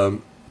was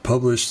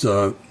published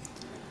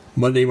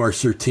Monday, March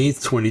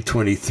 13th,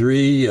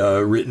 2023,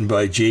 written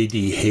by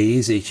J.D.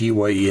 Hayes,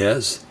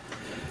 H-E-Y-E-S.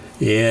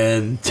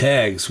 And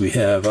tags we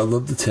have. I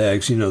love the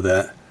tags, you know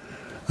that.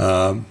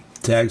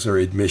 Tags are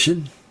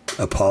admission,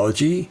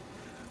 apology,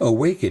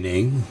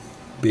 awakening,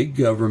 big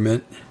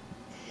government,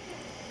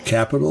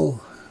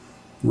 capital,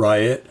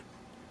 riot,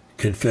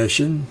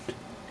 confession,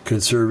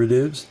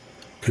 conservatives,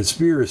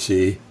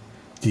 conspiracy,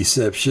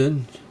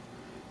 deception,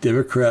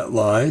 Democrat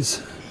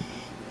lies,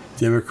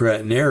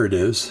 Democrat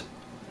narratives,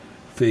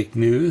 fake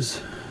news,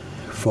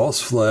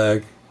 false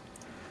flag,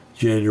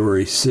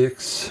 January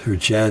 6th or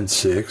Jan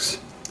 6th,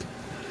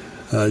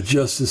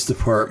 Justice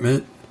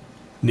Department,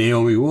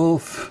 Naomi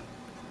Wolf,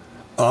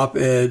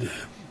 op-ed,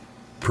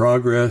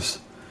 progress,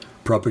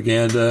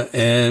 propaganda,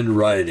 and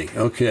rioting.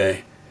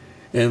 Okay.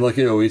 And like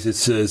always, it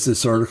says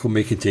this article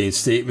may contain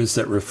statements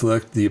that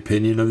reflect the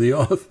opinion of the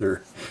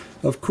author.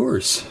 Of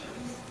course.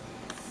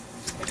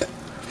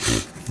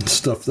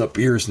 Stuffed up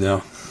ears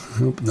now.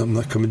 I'm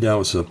not coming down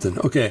with something.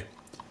 Okay.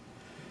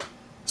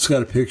 It's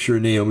got a picture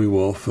of Naomi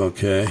Wolf,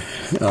 okay.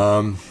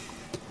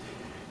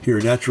 Here,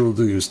 Natural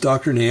News.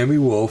 Dr. Naomi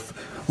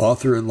Wolf,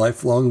 author and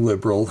lifelong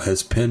liberal,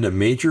 has penned a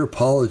major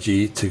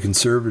apology to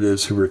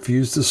conservatives who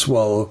refuse to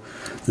swallow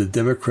the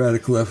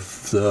Democratic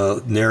left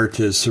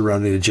narratives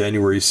surrounding the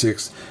January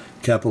 6th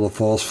Capitol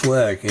false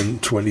flag in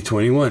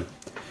 2021.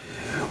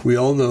 We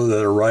all know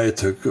that a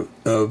riot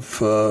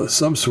of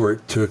some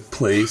sort took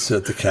place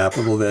at the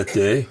Capitol that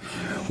day.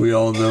 We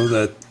all know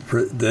that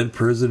then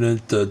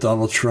President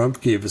Donald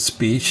Trump gave a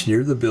speech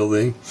near the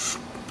building.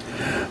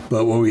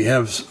 But what we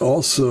have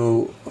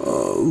also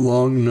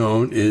long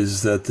known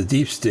is that the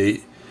deep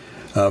state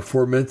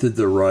fomented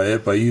the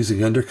riot by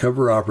using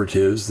undercover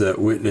operatives that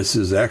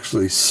witnesses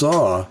actually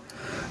saw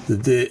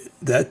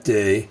that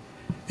day.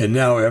 And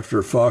now,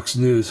 after Fox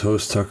News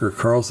host Tucker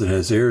Carlson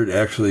has aired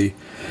actually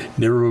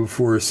never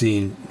before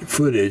seen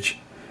footage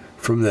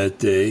from that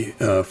day,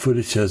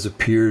 footage has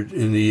appeared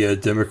in the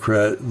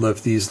Democrat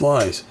Lefties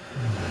Lies.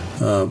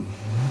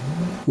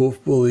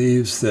 Wolf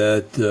believes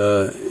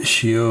that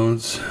she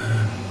owes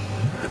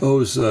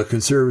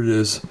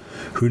conservatives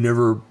who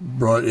never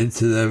brought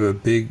into them a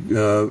big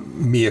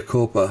mea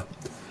culpa.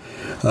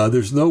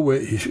 There's no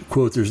way,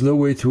 quote, "There's no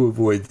way to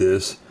avoid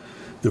this.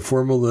 The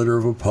formal letter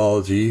of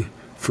apology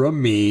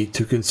from me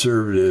to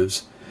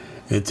conservatives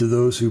and to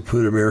those who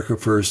put America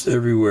first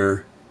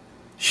everywhere,"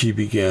 she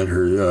began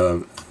her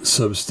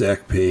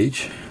Substack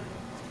page.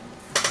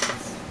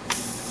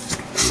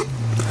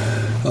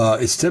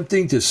 It's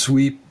tempting to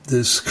sweep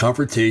this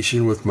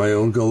confrontation with my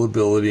own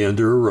gullibility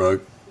under a rug,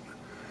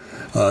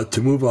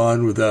 to move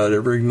on without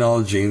ever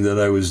acknowledging that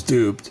I was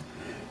duped,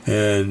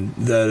 and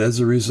that as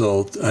a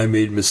result I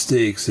made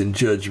mistakes in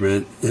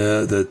judgment,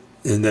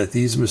 that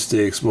these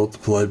mistakes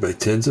multiplied by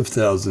tens of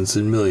thousands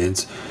and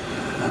millions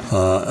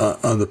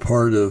on the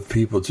part of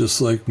people just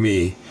like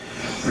me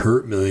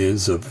hurt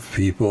millions of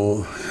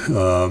people,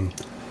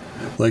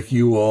 like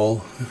you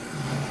all,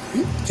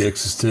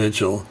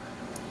 existential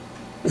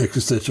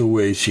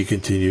ways, she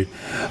continued.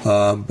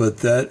 But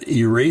that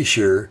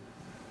erasure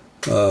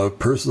of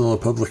personal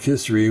and public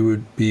history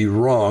would be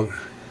wrong.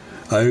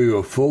 I owe you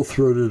a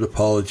full-throated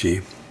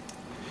apology.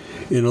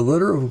 In a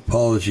letter of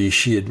apology,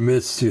 she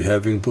admits to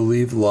having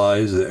believed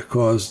lies that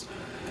caused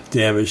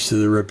damage to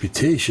the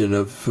reputation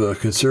of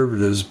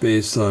conservatives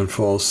based on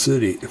false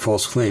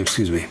claims.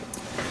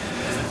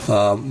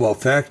 While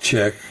fact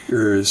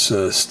checkers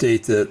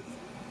state that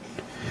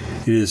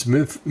it is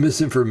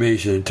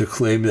misinformation to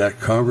claim that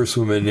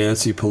Congresswoman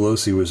Nancy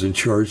Pelosi was in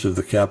charge of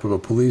the Capitol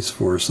Police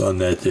Force on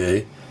that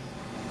day,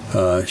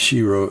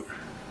 she wrote,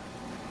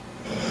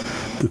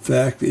 "The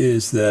fact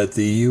is that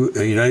the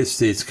United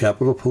States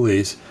Capitol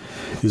Police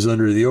is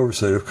under the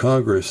oversight of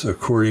Congress,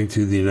 according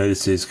to the United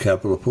States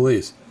Capitol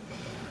Police."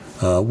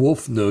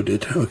 Wolf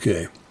noted,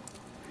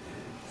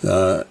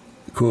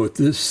 quote,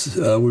 "This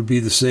would be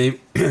the same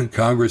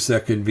Congress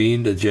that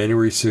convened a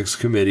January 6th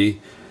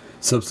committee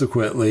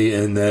subsequently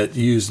and that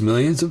used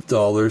millions of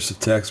dollars of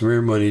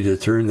taxpayer money to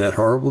turn that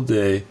horrible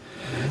day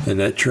and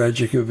that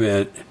tragic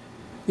event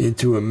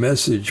into a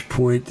message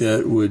point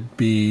that would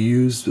be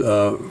used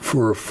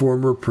for a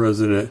former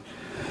president,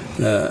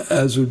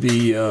 as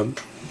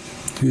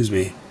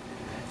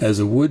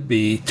a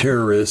would-be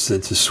terrorist,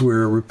 and to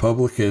swear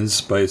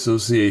Republicans by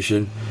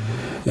association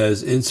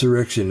as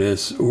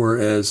insurrectionists or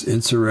as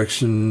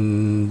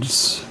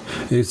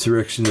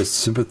insurrectionist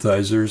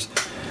sympathizers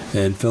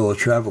and fellow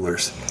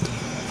travelers.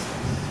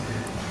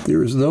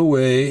 There is no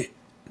way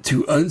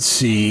to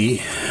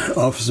unsee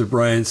Officer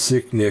Brian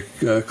Sicknick,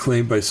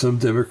 claimed by some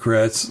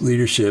Democrats'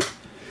 leadership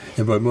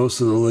and by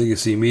most of the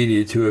legacy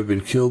media to have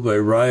been killed by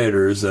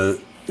rioters at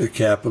the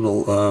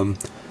Capitol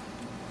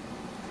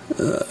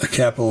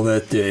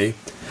that day,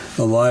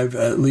 alive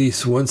at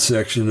least one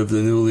section of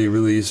the newly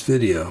released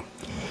video.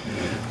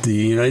 The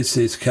United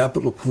States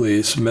Capitol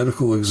Police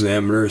medical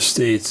examiner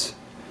states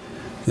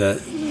that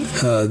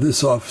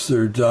this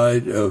officer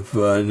died of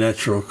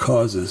natural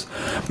causes,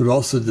 but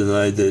also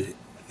denied that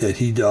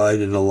he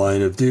died in the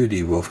line of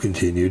duty, Wolf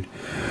continued.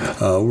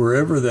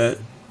 Wherever that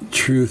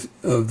truth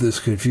of this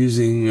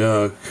confusing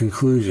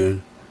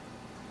conclusion,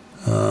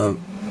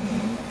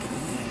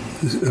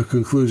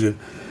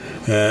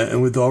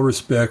 and with all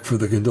respect for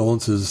the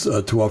condolences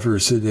to Officer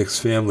Sicknick's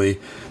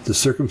family, the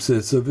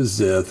circumstance of his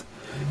death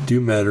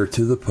do matter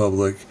to the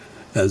public,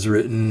 as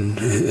written,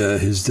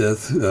 his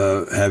death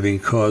having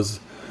caused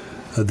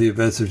the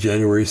events of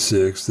January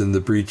 6th and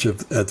the breach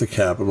at the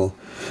Capitol,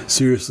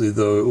 seriously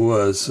though it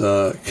was,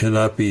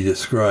 cannot be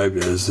described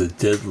as a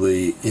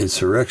deadly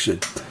insurrection.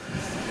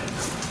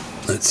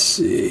 Let's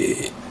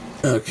see.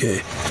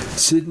 Okay.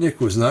 Sicknick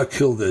was not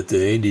killed that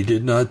day, and he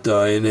did not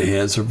die in the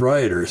hands of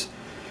rioters.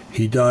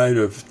 He died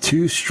of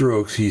 2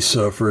 strokes he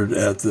suffered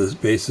at the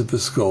base of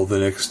his skull the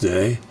next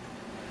day.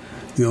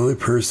 The only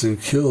person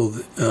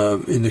killed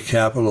in the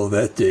Capitol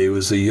that day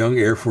was a young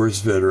Air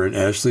Force veteran,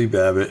 Ashley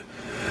Babbitt,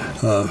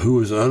 who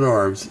was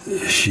unarmed.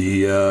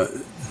 She was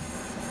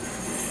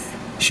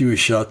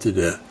shot to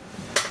death.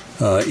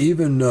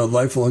 Even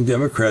lifelong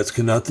Democrats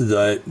cannot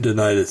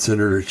deny that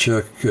Senator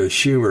Chuck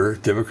Schumer,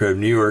 Democrat of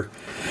New York,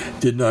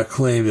 did not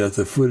claim that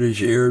the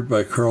footage aired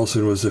by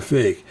Carlson was a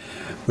fake,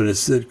 but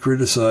instead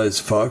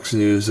criticized Fox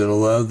News and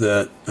allowed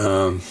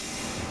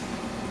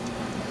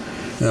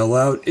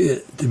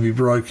it to be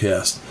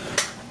broadcast.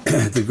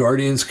 The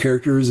Guardian's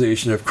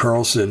characterization of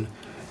Carlson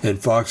and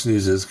Fox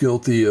News as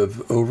guilty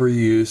of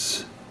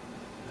overuse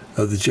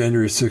of the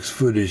January 6th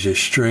footage is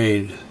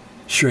strange,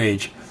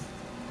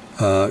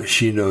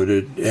 she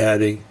noted,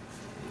 adding,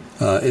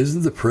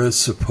 isn't the press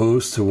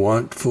supposed to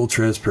want full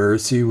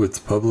transparency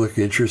with public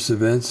interest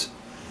events?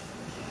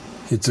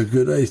 It's a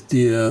good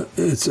idea.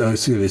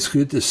 It's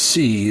good to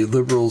see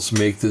liberals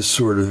make this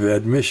sort of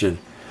admission.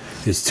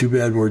 It's too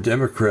bad more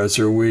Democrats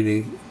are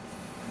letting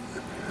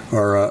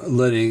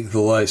the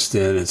lie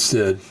stand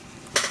instead.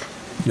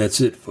 And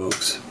that's it,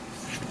 folks.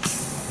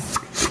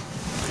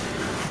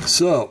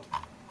 So,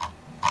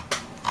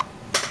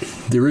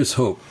 there is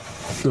hope,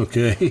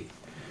 okay?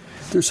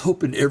 There's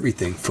hope in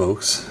everything,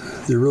 folks.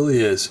 There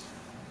really is.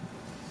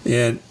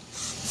 And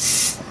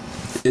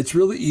it's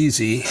really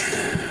easy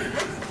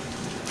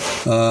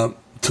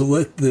to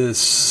let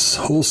this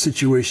whole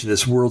situation,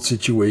 this world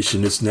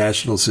situation, this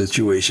national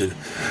situation,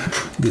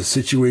 the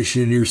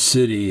situation in your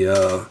city,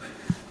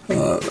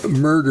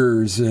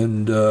 murders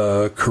and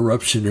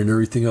corruption and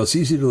everything else,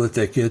 easy to let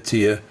that get to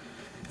you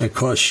and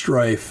cause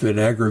strife and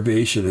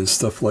aggravation and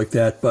stuff like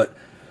that. But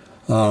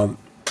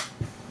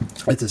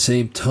at the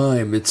same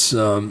time, it's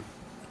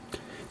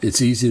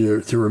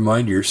easy to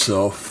remind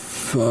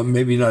yourself,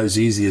 maybe not as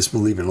easy as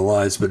believing in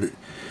lies, but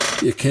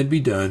it can be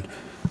done,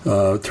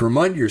 to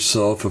remind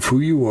yourself of who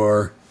you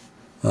are,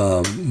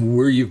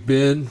 where you've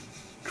been,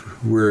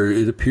 where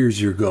it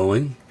appears you're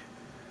going,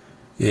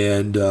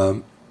 and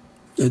to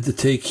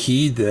take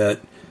heed that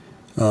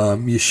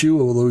Yeshua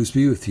will always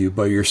be with you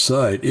by your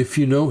side if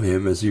you know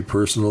him as your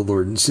personal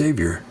Lord and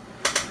Savior.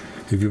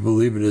 If you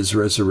believe in his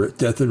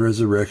death and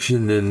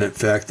resurrection, and the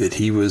fact that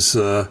he was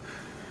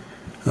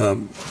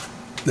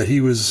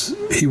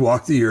he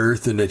walked the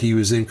earth and that he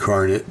was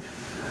incarnate,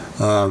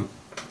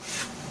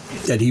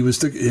 that he is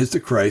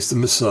the Christ, the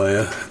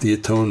Messiah, the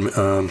atonement.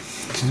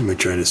 What am I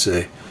trying to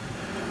say?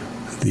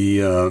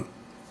 The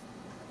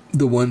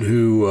one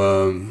who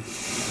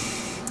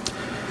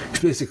he's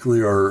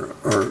basically our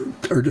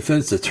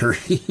defense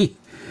attorney.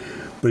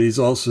 But he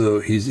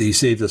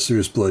saved us through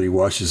his blood. He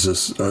washes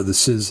us. The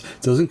sins,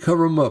 doesn't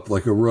cover them up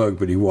like a rug,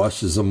 but he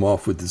washes them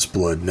off with his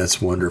blood, and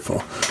that's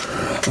wonderful.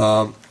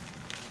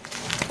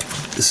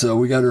 So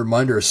we got to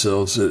remind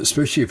ourselves,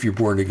 especially if you're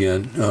born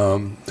again,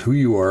 who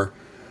you are,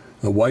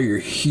 why you're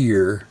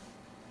here,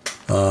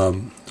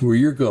 where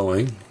you're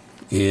going,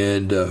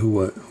 and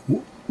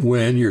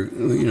when you're,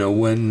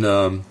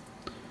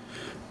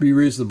 be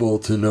reasonable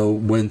to know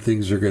when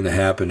things are going to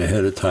happen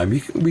ahead of time.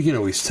 We can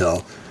always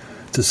tell,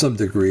 to some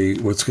degree,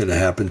 what's going to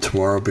happen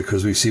tomorrow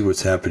because we see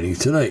what's happening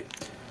tonight.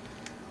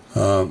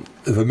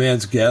 If a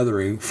man's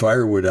gathering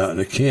firewood out in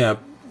a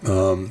camp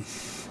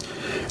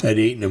at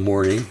 8 in the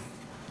morning,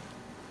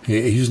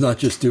 he's not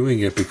just doing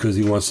it because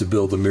he wants to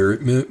build a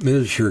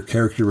miniature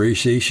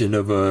characterization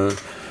of a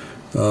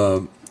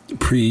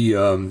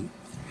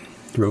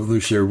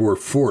pre-Revolutionary War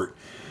fort.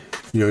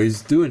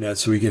 He's doing that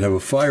so he can have a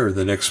fire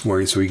the next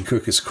morning, so he can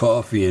cook his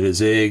coffee and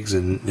his eggs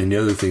and the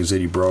other things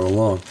that he brought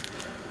along.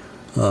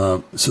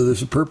 So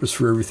there's a purpose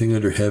for everything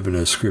under heaven,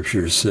 as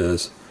Scripture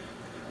says.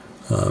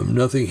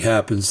 Nothing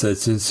happens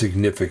that's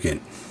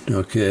insignificant,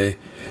 okay?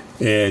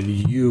 And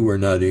you are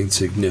not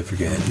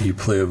insignificant. You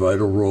play a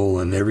vital role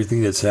in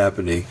everything that's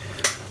happening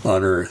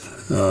on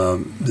earth.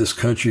 This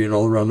country and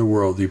all around the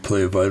world, you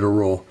play a vital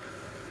role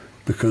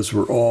because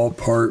we're all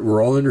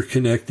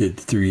interconnected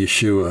through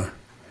Yeshua.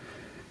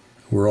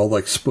 We're all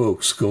like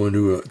spokes going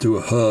to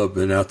a hub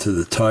and out to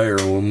the tire.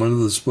 And when one of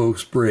the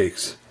spokes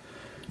breaks,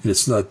 and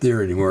it's not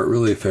there anymore, it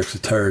really affects the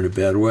tire in a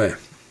bad way.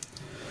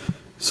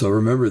 So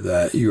remember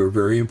that. You are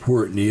very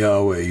important to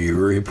Yahweh. You're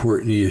very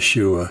important to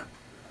Yeshua.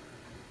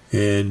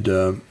 And,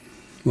 that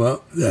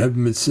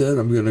having been said,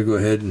 I'm going to go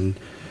ahead and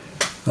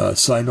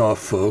sign off,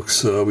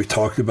 folks. We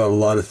talked about a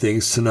lot of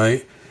things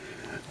tonight.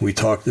 We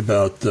talked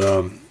about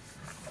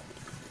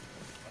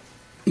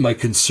my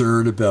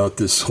concern about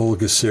this whole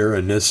Gesera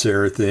and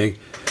Nessera thing,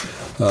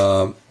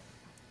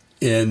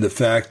 and the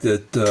fact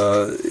that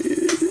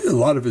a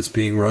lot of it's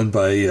being run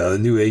by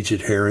New Age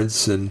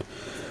adherents, and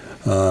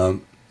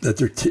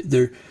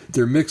that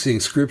they're mixing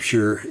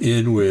Scripture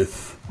in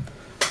with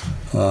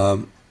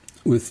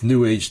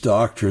New Age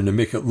doctrine to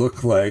make it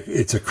look like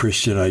it's a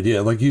Christian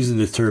idea, like using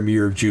the term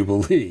Year of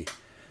Jubilee,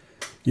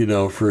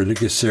 for the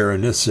Gesera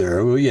and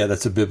Nessera. Well, yeah,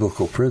 that's a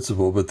biblical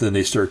principle, but then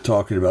they start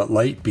talking about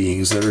light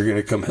beings that are going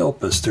to come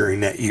help us during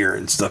that year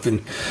and stuff.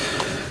 And,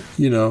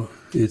 you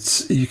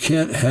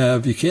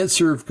can't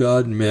serve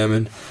God and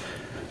mammon.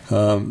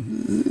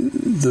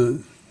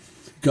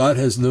 God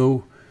has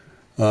no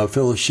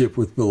fellowship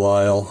with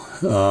Belial.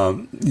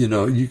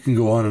 You can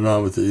go on and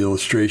on with the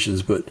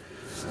illustrations, but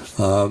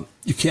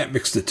you can't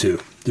mix the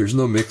two. There's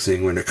no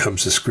mixing when it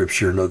comes to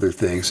Scripture and other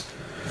things.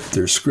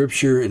 There's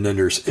Scripture, and then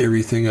there's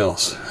everything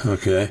else,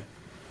 okay?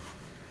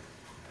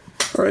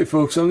 All right,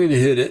 folks, I'm going to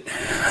hit it.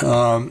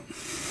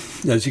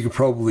 As you can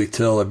probably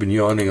tell, I've been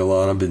yawning a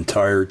lot. I've been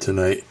tired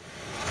tonight.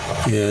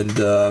 And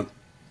I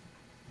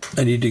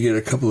need to get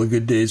a couple of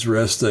good days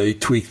rest. I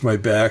tweaked my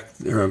back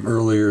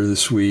earlier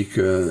this week,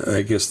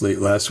 I guess late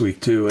last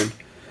week too,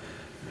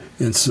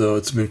 and so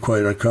it's been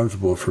quite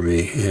uncomfortable for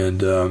me.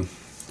 And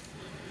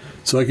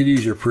so I could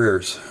use your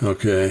prayers,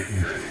 okay?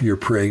 If you're a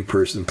praying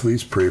person,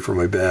 please pray for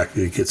my back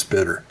that it gets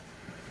better,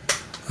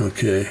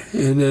 okay?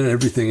 And then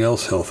everything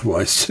else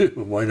health-wise too.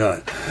 Why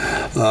not?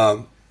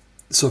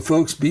 So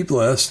folks, be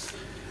blessed.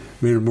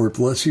 May the Lord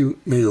bless you.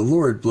 May the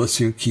Lord bless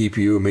you and keep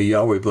you. May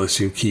Yahweh bless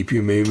you and keep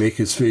you. May he make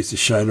his face to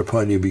shine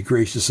upon you and be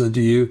gracious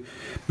unto you.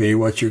 May he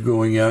watch your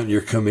going out and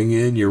your coming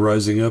in, your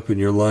rising up and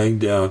your lying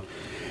down.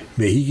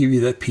 May he give you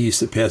that peace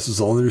that passes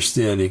all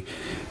understanding.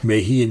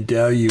 May he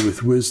endow you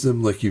with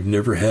wisdom like you've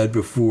never had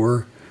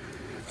before.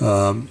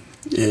 And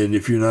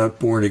if you're not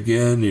born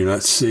again, you're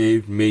not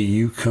saved, may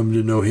you come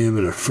to know him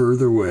in a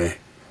further way.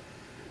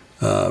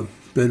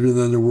 Better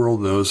than the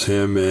world knows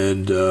him,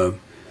 and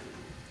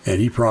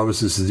he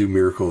promises to do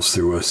miracles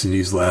through us in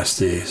these last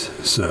days.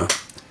 So,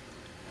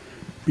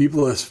 be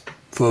blessed,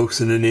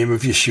 folks, in the name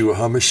of Yeshua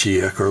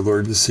HaMashiach, our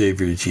Lord and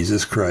Savior,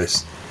 Jesus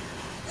Christ.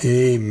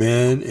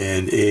 Amen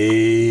and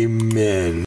amen.